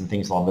dependencies and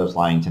things along those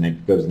lines, and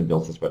it goes and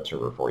builds this web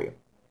server for you.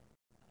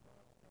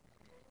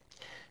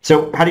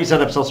 So how do you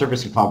set up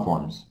self-service in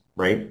CloudForms,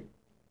 right?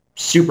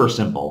 Super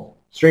simple.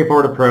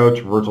 Straightforward approach,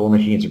 virtual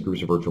machines or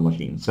groups of virtual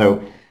machines.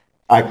 So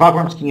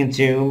CloudForms can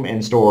consume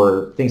and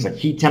store things like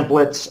heat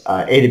templates,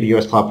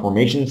 AWS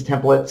CloudFormations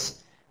templates.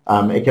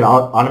 It can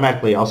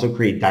automatically also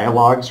create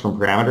dialogues from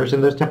parameters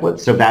in those templates.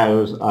 So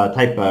those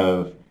type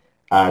of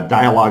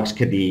dialogues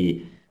could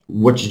be,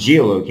 which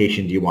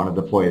geolocation do you want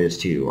to deploy this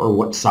to? Or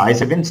what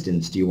size of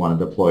instance do you want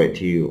to deploy it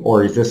to?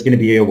 Or is this going to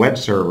be a web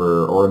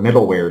server or a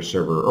middleware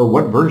server? Or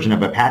what version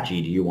of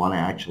Apache do you want to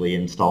actually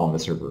install on the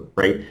server,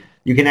 right?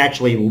 You can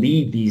actually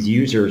lead these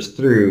users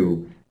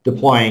through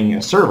deploying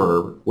a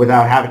server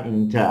without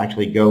having to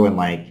actually go and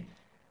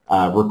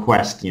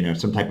request,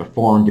 some type of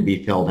form to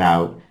be filled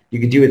out. You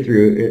can do it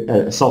through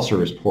a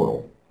self-service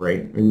portal,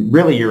 right? And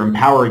really, you're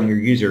empowering your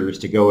users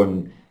to go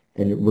and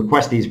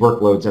request these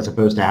workloads as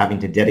opposed to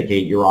having to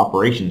dedicate your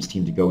operations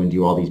team to go and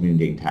do all these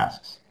mundane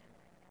tasks.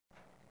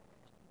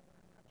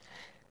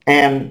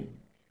 And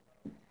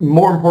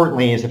more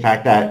importantly is the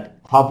fact that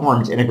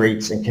CloudForms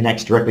integrates and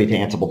connects directly to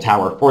Ansible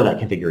Tower for that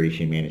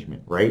configuration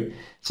management, right?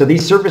 So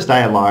these service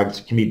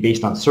dialogues can be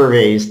based on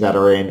surveys that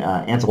are in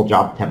Ansible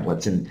job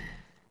templates. And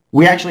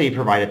we actually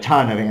provide a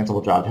ton of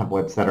Ansible job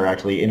templates that are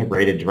actually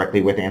integrated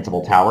directly with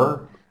Ansible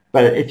Tower.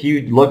 But if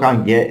you look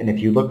on Git and if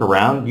you look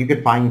around, you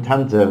could find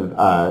tons of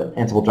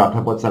Ansible job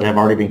templates that have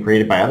already been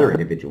created by other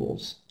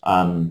individuals.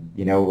 A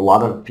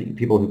lot of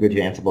people who go to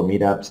Ansible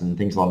meetups and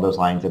things along those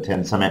lines,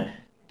 attend Summit,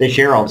 they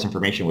share all this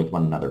information with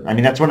one another. I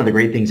mean, that's one of the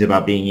great things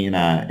about being in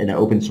an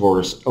open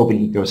source, open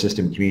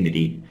ecosystem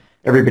community.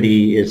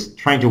 Everybody is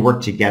trying to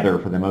work together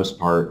for the most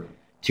part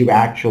to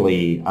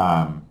actually,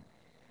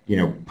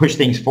 push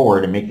things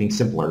forward and make things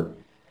simpler.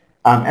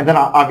 And then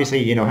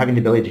obviously, having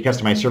the ability to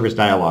customize service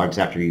dialogues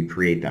after you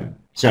create them.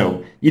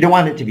 So you don't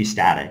want it to be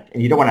static,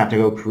 and you don't want to have to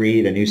go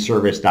create a new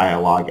service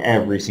dialogue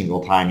every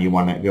single time you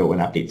want to go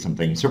and update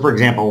something. So for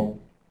example,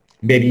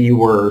 maybe you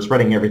were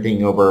spreading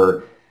everything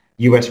over,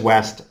 US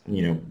West,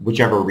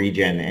 whichever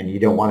region, and you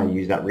don't want to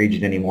use that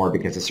region anymore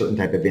because a certain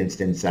type of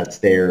instance that's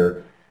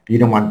there, you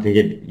don't want to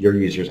give your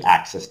users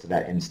access to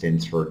that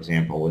instance, for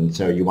example, and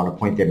so you want to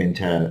point them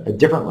into a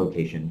different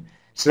location.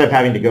 Instead of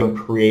having to go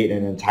create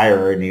an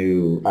entire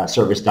new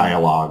service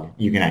dialog,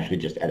 you can actually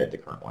just edit the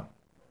current one.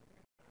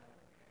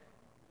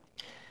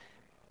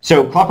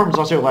 So CloudForms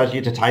also allows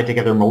you to tie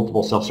together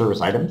multiple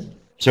self-service items.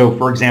 So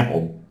for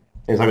example,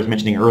 as I was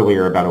mentioning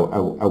earlier about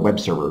a web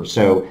server.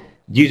 So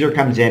the user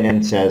comes in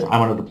and says, I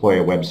want to deploy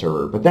a web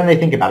server. But then they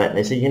think about it and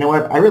they say, you know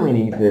what, I really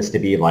need this to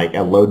be like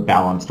a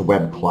load-balanced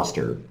web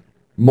cluster.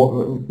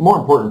 More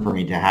important for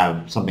me to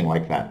have something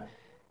like that.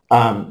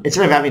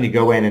 Instead of having to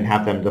go in and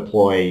have them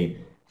deploy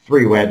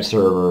 3 web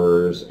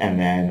servers and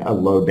then a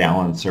load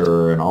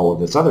balancer and all of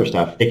this other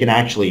stuff, you can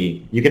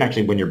actually,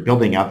 when you're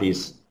building out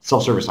these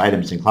self-service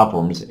items in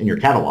CloudForms in your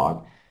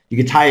catalog, you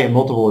can tie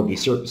multiple of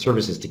these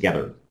services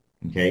together.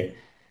 Okay,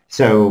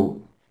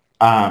 so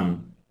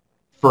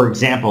for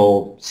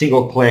example,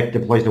 single click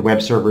deploys the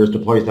web servers,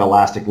 deploys the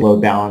Elastic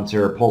load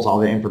balancer, pulls all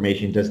the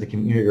information, does the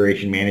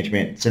configuration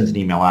management, sends an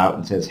email out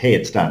and says, hey,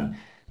 it's done.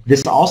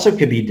 This also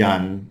could be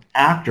done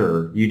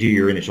after you do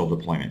your initial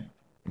deployment.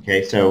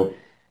 Okay, so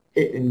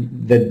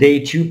the day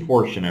 2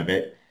 portion of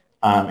it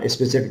is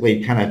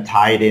specifically kind of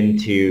tied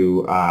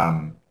into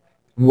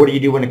what do you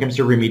do when it comes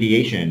to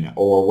remediation,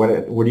 or what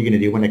are you going to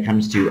do when it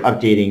comes to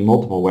updating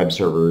multiple web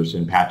servers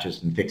and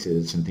patches and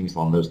fixes and things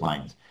along those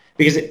lines.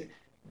 Because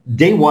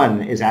day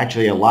 1 is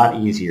actually a lot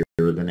easier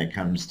than it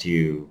comes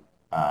to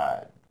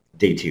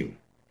day 2,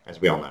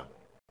 as we all know.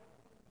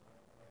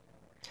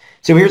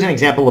 So here's an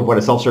example of what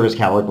a self-service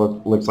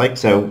catalog looks like.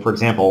 So for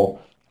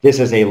example, this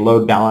is a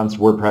load balanced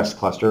WordPress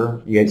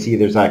cluster. You can see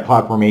there's a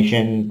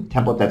CloudFormation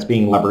template that's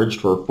being leveraged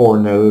for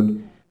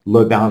 4-node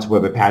load balanced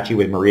web Apache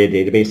with Maria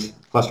database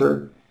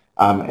cluster.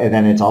 And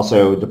then it's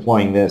also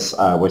deploying this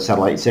with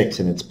Satellite 6,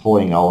 and it's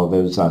pulling all of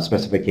those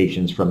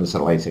specifications from the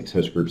Satellite 6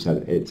 host groups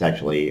that it's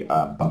actually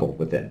bundled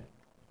within.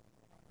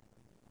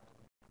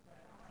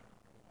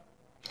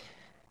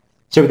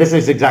 So this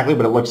is exactly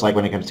what it looks like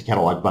when it comes to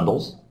catalog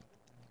bundles.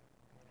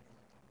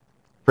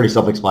 Pretty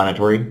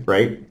self-explanatory,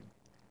 right?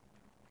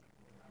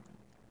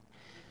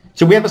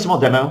 So we have a small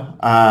demo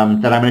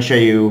that I'm going to show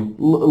you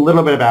a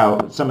little bit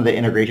about some of the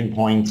integration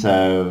points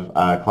of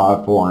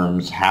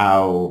CloudForms,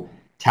 how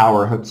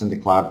Tower hooks into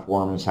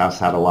CloudForms, how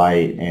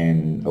Satellite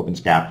and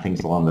OpenSCAP,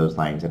 things along those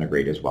lines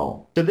integrate as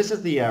well. So this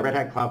is the Red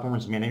Hat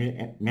CloudForms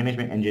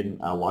Management Engine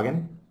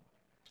login.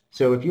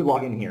 So if you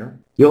log in here,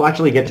 you'll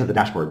actually get to the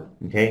dashboard,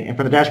 okay? And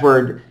from the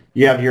dashboard,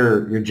 you have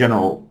your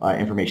general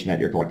information that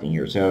you're collecting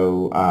here.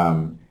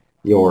 So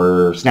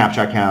your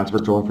snapshot counts,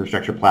 virtual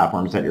infrastructure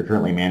platforms that you're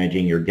currently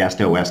managing, your guest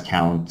OS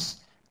counts,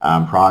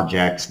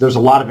 projects. There's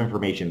a lot of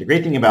information. The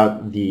great thing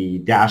about the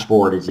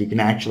dashboard is you can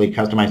actually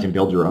customize and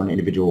build your own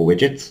individual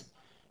widgets.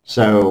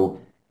 So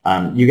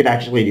you could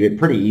actually do it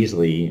pretty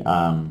easily.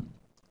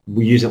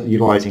 We use it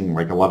utilizing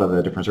like a lot of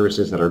the different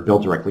services that are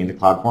built directly into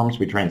CloudForms.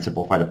 We try and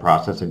simplify the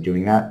process of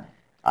doing that.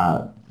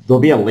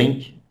 There'll be a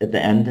link at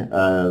the end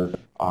of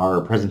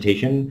our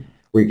presentation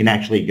where you can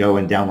actually go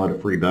and download a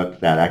free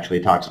book that actually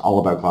talks all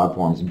about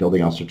CloudForms and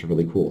building all sorts of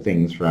really cool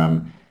things,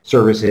 from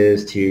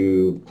services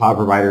to cloud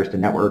providers to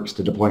networks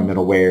to deploying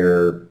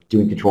middleware,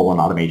 doing control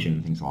and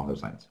automation, things along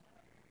those lines.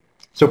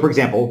 So for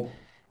example,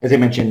 as I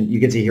mentioned, you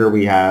can see here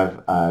we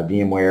have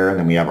VMware, and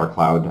then we have our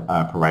cloud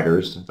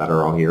providers that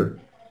are all here.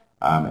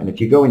 And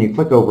if you go and you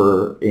click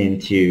over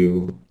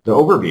into the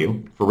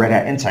overview for Red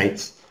Hat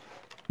Insights,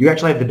 you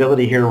actually have the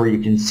ability here where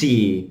you can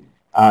see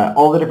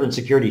all the different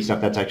security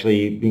stuff that's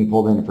actually being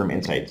pulled in from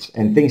Insights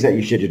and things that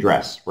you should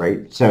address,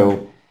 right?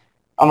 So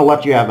on the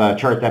left, you have a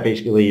chart that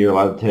basically you're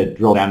allowed to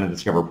drill down and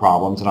discover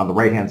problems. And on the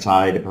right-hand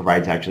side, it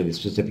provides actually the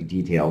specific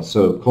details.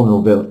 So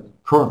kernel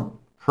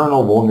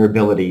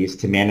vulnerabilities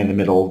to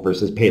man-in-the-middle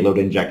versus payload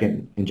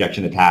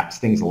injection attacks,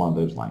 things along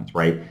those lines,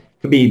 right?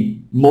 Could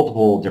be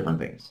multiple different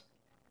things.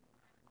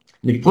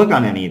 And if you click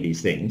on any of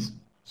these things,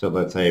 so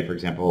let's say, for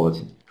example,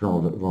 it's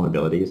kernel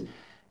vulnerabilities,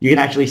 you can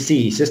actually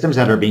see systems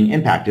that are being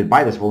impacted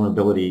by this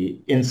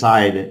vulnerability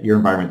inside your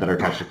environment that are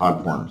attached to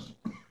CloudForms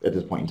at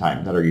this point in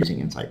time that are using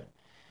Insight.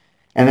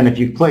 And then if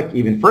you click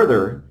even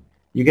further,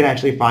 you can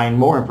actually find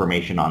more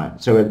information on it.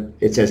 So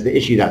it says the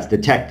issue that's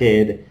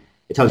detected.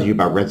 It tells you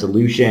about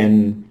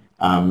resolution,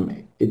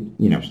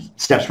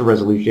 steps for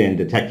resolution,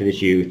 detected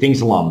issue,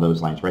 things along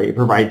those lines, right? It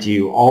provides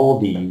you all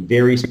the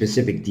very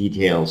specific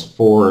details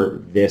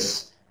for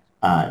this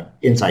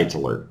Insights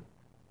alert.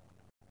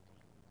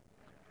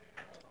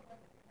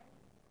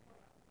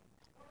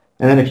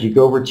 And then if you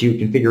go over to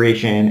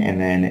configuration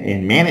and then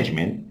in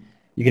management,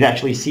 you can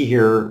actually see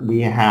here we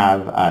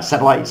have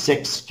Satellite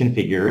 6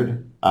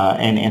 configured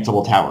and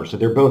Ansible Tower. So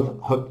they're both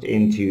hooked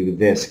into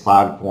this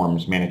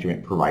CloudForms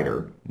management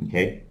provider,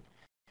 okay?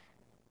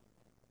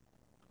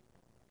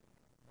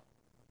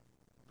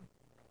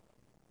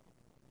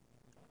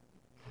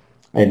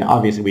 And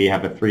obviously we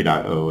have a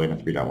 3.0 and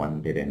a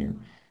 3.1 data in here.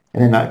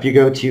 And then if you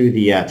go to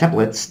the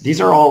templates,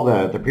 these are all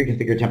the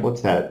pre-configured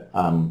templates that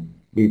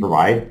we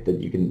provide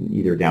that you can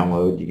either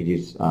download. You could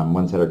use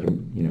ones that are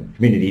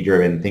community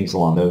driven, things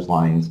along those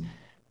lines.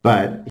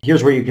 But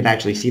here's where you can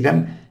actually see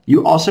them.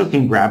 You also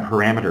can grab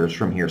parameters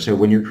from here. So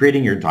when you're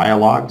creating your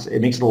dialogues, it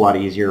makes it a lot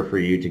easier for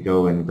you to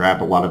go and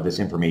grab a lot of this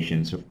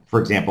information. So for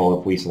example,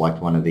 if we select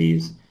one of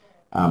these,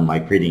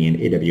 like creating an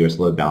AWS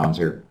load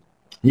balancer,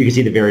 you can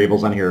see the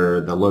variables on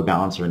here, the load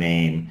balancer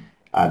name,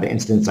 the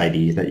instance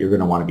IDs that you're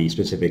going to want to be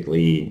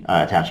specifically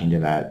attaching to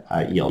that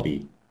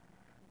ELB.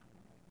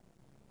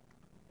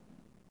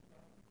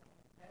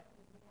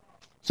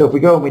 So if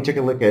we go and we took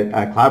a look at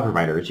cloud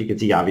providers, you can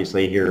see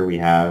obviously here we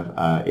have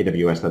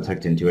AWS that's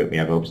hooked into it. We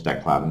have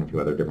OpenStack Cloud and a few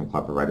other different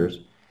cloud providers.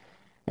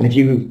 And if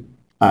you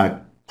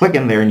click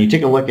in there and you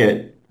take a look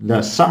at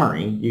the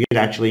summary, you can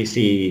actually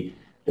see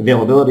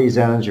availability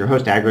zones, your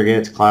host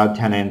aggregates, cloud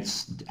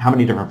tenants, how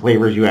many different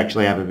flavors you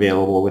actually have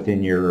available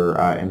within your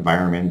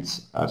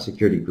environments,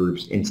 security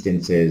groups,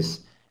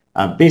 instances.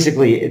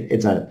 Basically,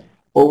 it's an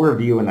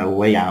overview and a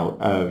layout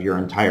of your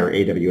entire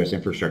AWS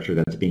infrastructure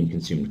that's being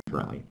consumed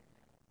currently.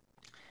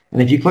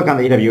 And if you click on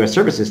the AWS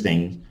services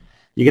thing,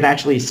 you can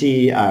actually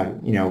see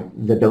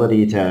the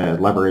ability to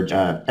leverage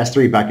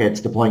S3 buckets,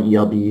 deploying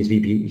ELBs,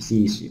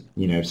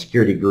 VPCs,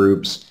 security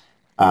groups,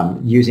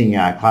 using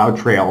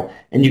CloudTrail,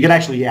 and you can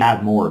actually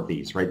add more of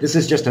these, right? This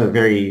is just a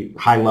very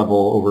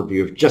high-level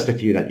overview of just a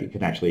few that you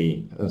can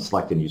actually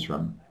select and use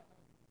from.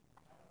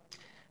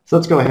 So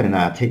let's go ahead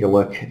and take a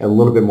look a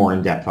little bit more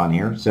in depth on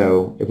here.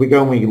 So if we go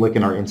and we look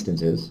in our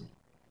instances,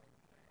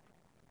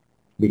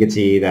 we can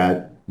see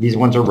that these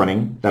ones are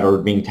running that are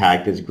being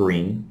tagged as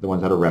green. The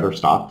ones that are red are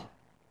stopped.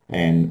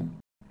 And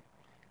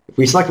if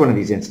we select one of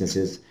these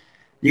instances,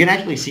 you can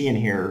actually see in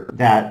here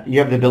that you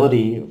have the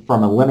ability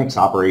from a Linux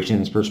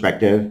operations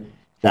perspective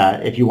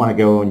that if you want to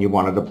go and you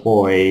want to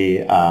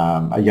deploy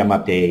a Yum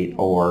update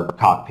or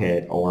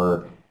Cockpit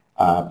or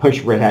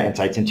push Red Hat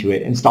Insights into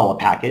it, install a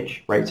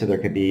package, right? So there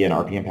could be an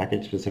RPM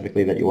package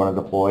specifically that you want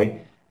to deploy,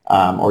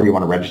 or you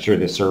want to register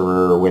the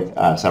server with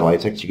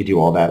Satellite 6. You could do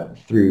all that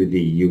through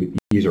the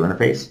user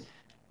interface.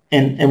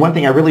 And one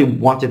thing I really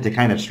wanted to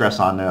kind of stress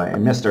on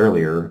and missed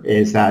earlier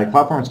is that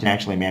CloudForms can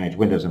actually manage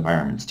Windows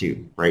environments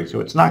too, right? So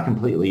it's not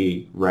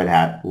completely Red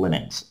Hat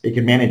Linux. It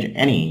can manage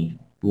any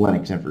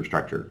Linux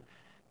infrastructure.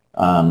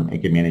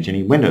 It can manage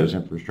any Windows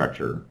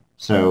infrastructure.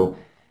 So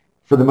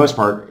for the most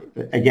part,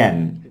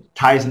 again, it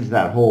ties into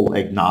that whole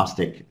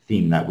agnostic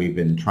theme that we've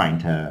been trying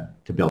to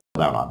build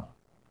out on.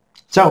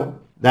 So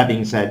that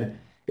being said,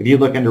 if you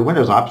look under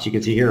Windows Ops, you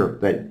can see here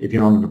that if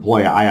you want to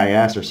deploy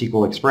IIS or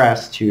SQL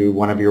Express to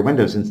one of your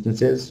Windows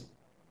instances,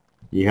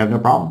 you have no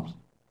problems.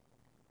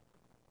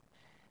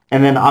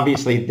 And then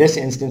obviously this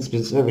instance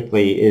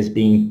specifically is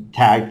being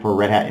tagged for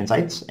Red Hat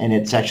Insights, and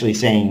it's actually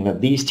saying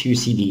that these two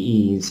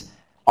CVEs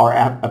are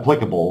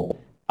applicable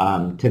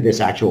to this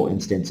actual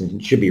instance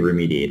and should be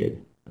remediated.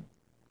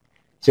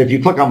 So if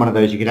you click on one of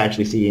those, you can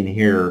actually see in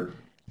here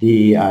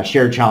the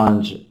shared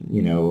challenge,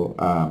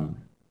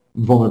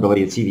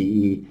 vulnerability at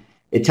CVE.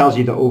 It tells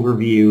you the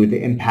overview, the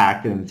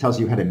impact, and it tells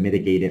you how to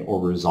mitigate it or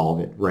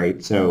resolve it,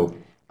 right? So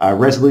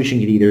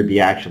resolution could either be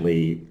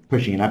actually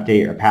pushing an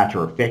update or patch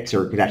or a fix,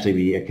 or it could actually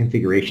be a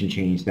configuration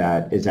change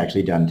that is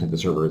actually done to the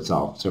server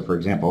itself. So for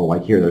example,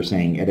 like here they're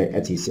saying edit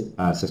etc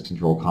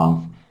syscontrol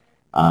conf,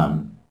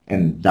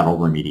 and that'll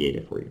remediate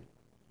it for you.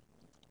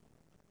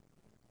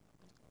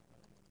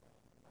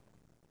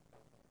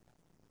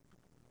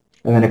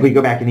 And then if we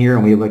go back in here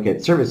and we look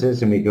at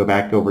services and we go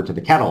back over to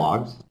the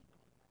catalogs,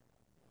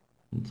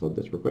 let's load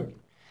this real quick.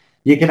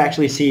 You can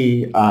actually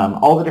see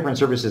all the different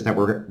services that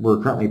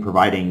we're currently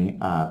providing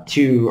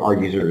to our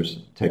users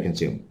to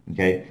consume.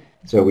 Okay,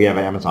 so we have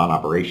Amazon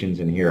operations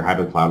in here,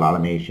 hybrid cloud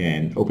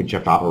automation,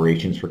 OpenShift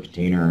operations for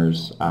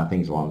containers,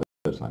 things along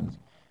those lines.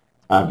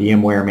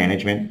 VMware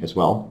management as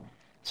well.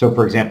 So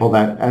for example,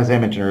 that as I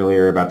mentioned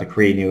earlier about the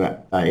create new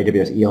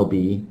AWS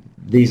ELB,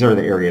 these are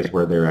the areas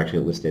where they're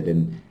actually listed.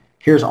 And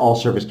here's all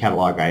service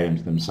catalog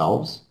items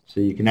themselves. So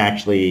you can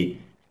actually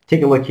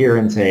take a look here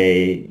and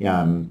say,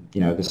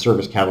 the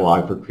service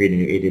catalog for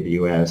creating a new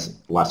AWS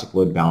Elastic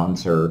Load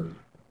Balancer,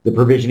 the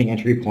provisioning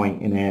entry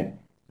point in it,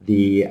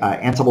 the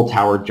Ansible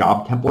Tower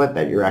job template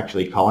that you're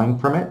actually calling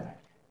from it,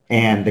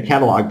 and the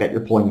catalog that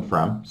you're pulling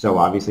from. So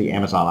obviously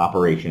Amazon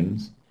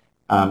operations,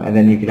 and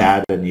then you could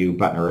add a new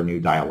button or a new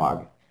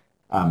dialog.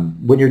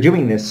 When you're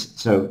doing this,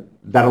 so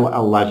that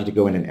allows you to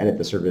go in and edit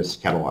the service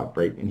catalog,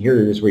 right? And here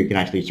is where you can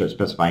actually start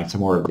specifying some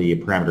more of the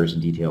parameters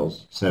and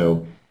details.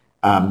 So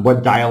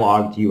what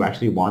dialog do you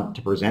actually want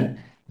to present?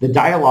 The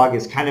dialog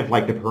is kind of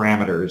like the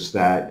parameters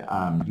that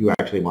you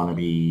actually want to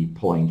be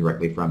pulling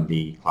directly from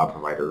the cloud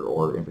provider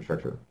or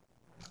infrastructure.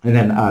 And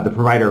then the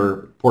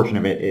provider portion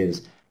of it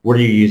is what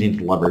are you using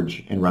to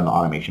leverage and run the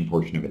automation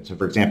portion of it. So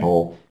for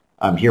example,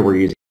 here we're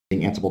using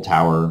Ansible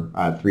Tower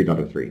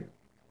 3.03.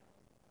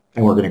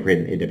 And we're going to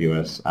create an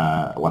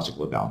AWS Elastic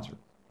Load Balancer.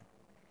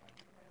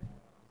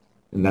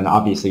 And then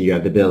obviously you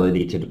have the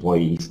ability to deploy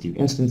EC2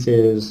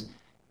 instances,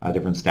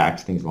 different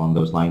stacks, things along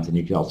those lines, and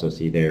you can also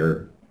see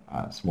there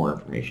some more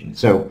information.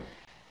 So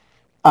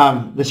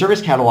the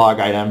service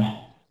catalog item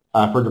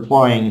for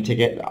deploying to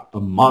get a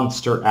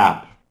monster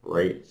app,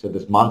 right? So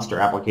this monster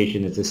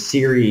application is a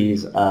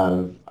series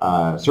of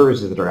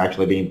services that are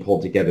actually being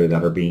pulled together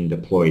that are being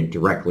deployed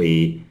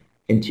directly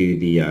into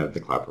the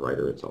cloud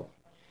provider itself.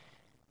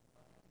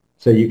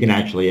 So you can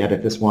actually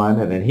edit this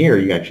one, and then here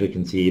you actually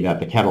can see that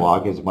the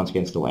catalog is once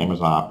again still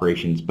Amazon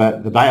operations,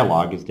 but the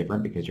dialog is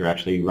different because you're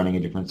actually running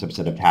a different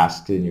subset of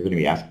tasks and you're going to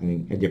be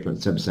asking a different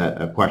subset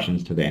of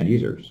questions to the end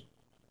users.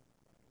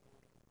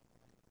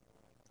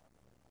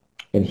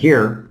 And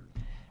here,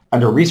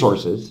 under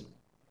resources,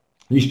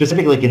 you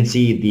specifically can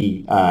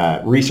see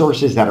the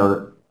resources that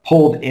are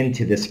pulled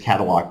into this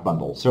catalog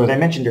bundle. So as I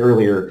mentioned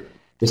earlier,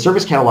 the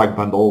service catalog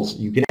bundles,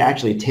 you can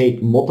actually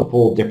take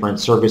multiple different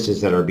services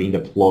that are being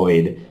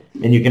deployed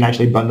and you can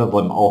actually bundle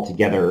them all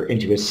together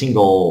into a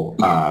single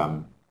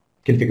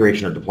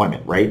configuration or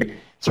deployment, right?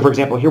 So for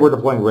example, here we're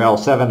deploying RHEL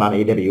 7 on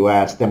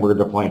AWS, then we're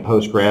deploying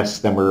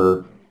Postgres, then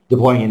we're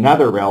deploying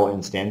another RHEL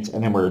instance,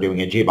 and then we're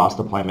doing a JBoss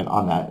deployment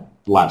on that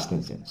last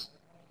instance.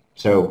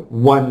 So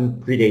one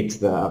predates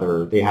the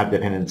other. They have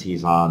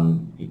dependencies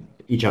on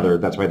each other.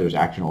 That's why there's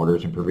action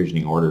orders and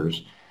provisioning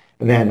orders.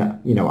 And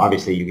then,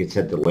 obviously you can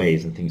set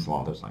delays and things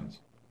along those lines.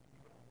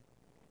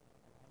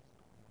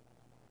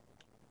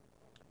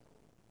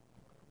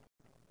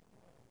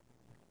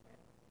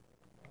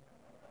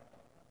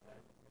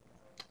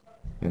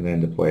 And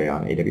then deploy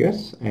on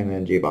AWS, and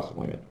then JBoss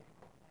deployment.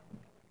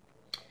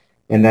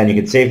 And then you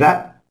can save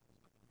that.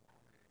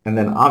 And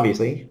then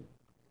obviously,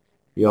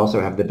 you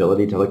also have the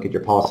ability to look at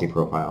your policy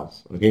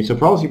profiles. Okay, so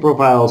policy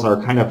profiles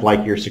are kind of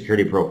like your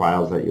security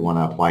profiles that you want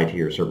to apply to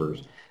your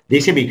servers.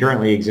 These can be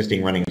currently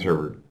existing running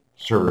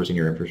servers in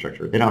your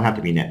infrastructure. They don't have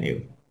to be net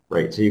new,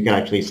 right? So you can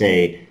actually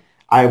say,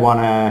 I want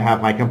to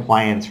have my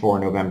compliance for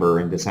November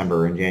and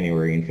December and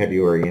January and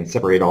February and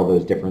separate all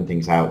those different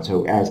things out.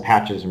 So as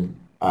patches and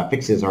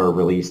fixes are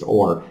released,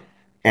 or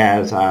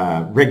as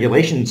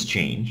regulations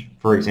change,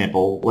 for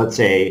example, let's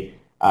say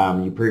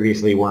you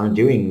previously weren't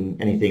doing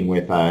anything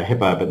with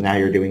HIPAA, but now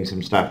you're doing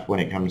some stuff when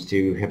it comes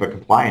to HIPAA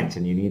compliance,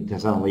 and you need to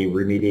suddenly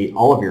remediate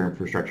all of your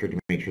infrastructure to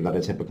make sure that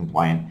it's HIPAA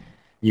compliant.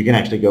 You can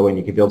actually go and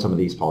you can build some of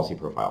these policy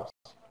profiles.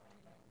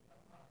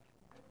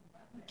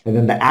 And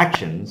then the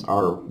actions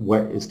are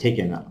what is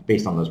taken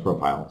based on those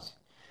profiles.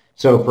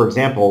 So for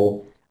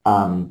example,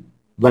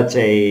 let's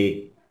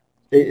say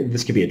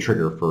this could be a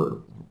trigger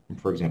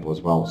for example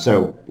as well.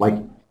 So like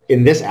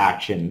in this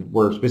action,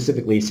 we're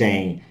specifically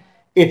saying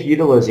if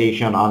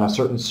utilization on a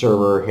certain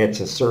server hits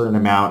a certain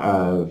amount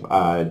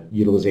of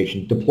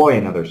utilization, deploy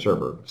another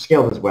server.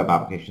 Scale this web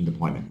application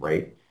deployment,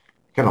 right?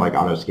 Kind of like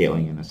auto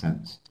scaling in a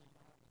sense.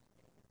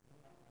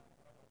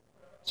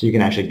 So you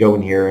can actually go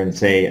in here and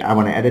say, I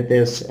want to edit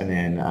this, and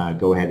then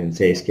go ahead and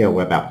say scale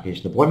web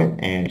application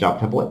deployment and job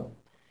template.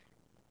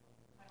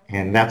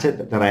 And that's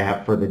it that I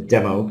have for the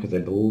demo, because I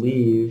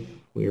believe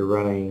we're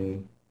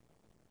running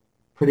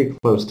pretty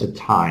close to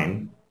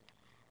time.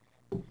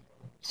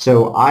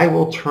 So I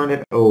will turn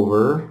it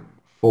over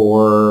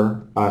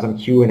for some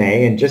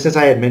Q&A. And just as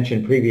I had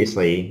mentioned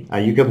previously,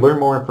 you can learn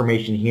more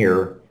information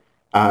here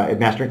at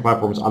Mastering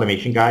CloudForms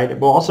Automation Guide.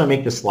 We'll also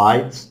make the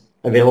slides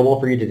available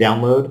for you to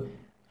download.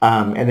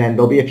 And then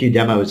there'll be a few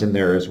demos in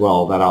there as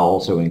well that I'll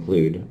also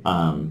include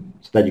so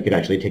that you could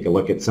actually take a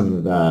look at some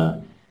of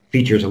the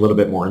features a little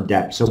bit more in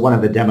depth. So one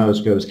of the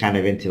demos goes kind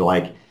of into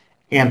like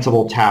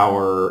Ansible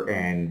Tower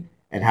and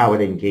how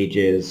it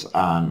engages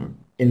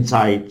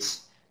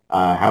insights,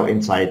 how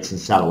insights and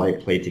satellite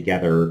play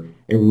together,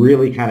 and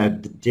really kind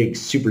of dig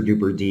super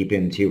duper deep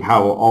into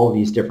how all of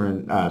these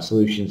different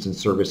solutions and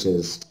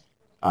services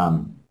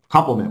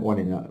complement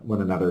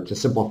one another to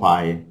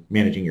simplify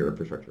managing your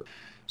infrastructure.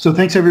 So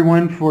thanks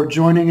everyone for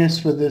joining us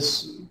for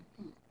this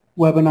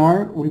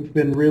webinar. We've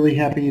been really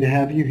happy to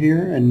have you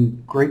here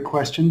and great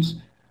questions.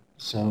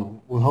 So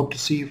we'll hope to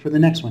see you for the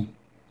next one.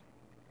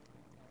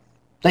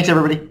 Thanks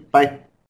everybody. Bye.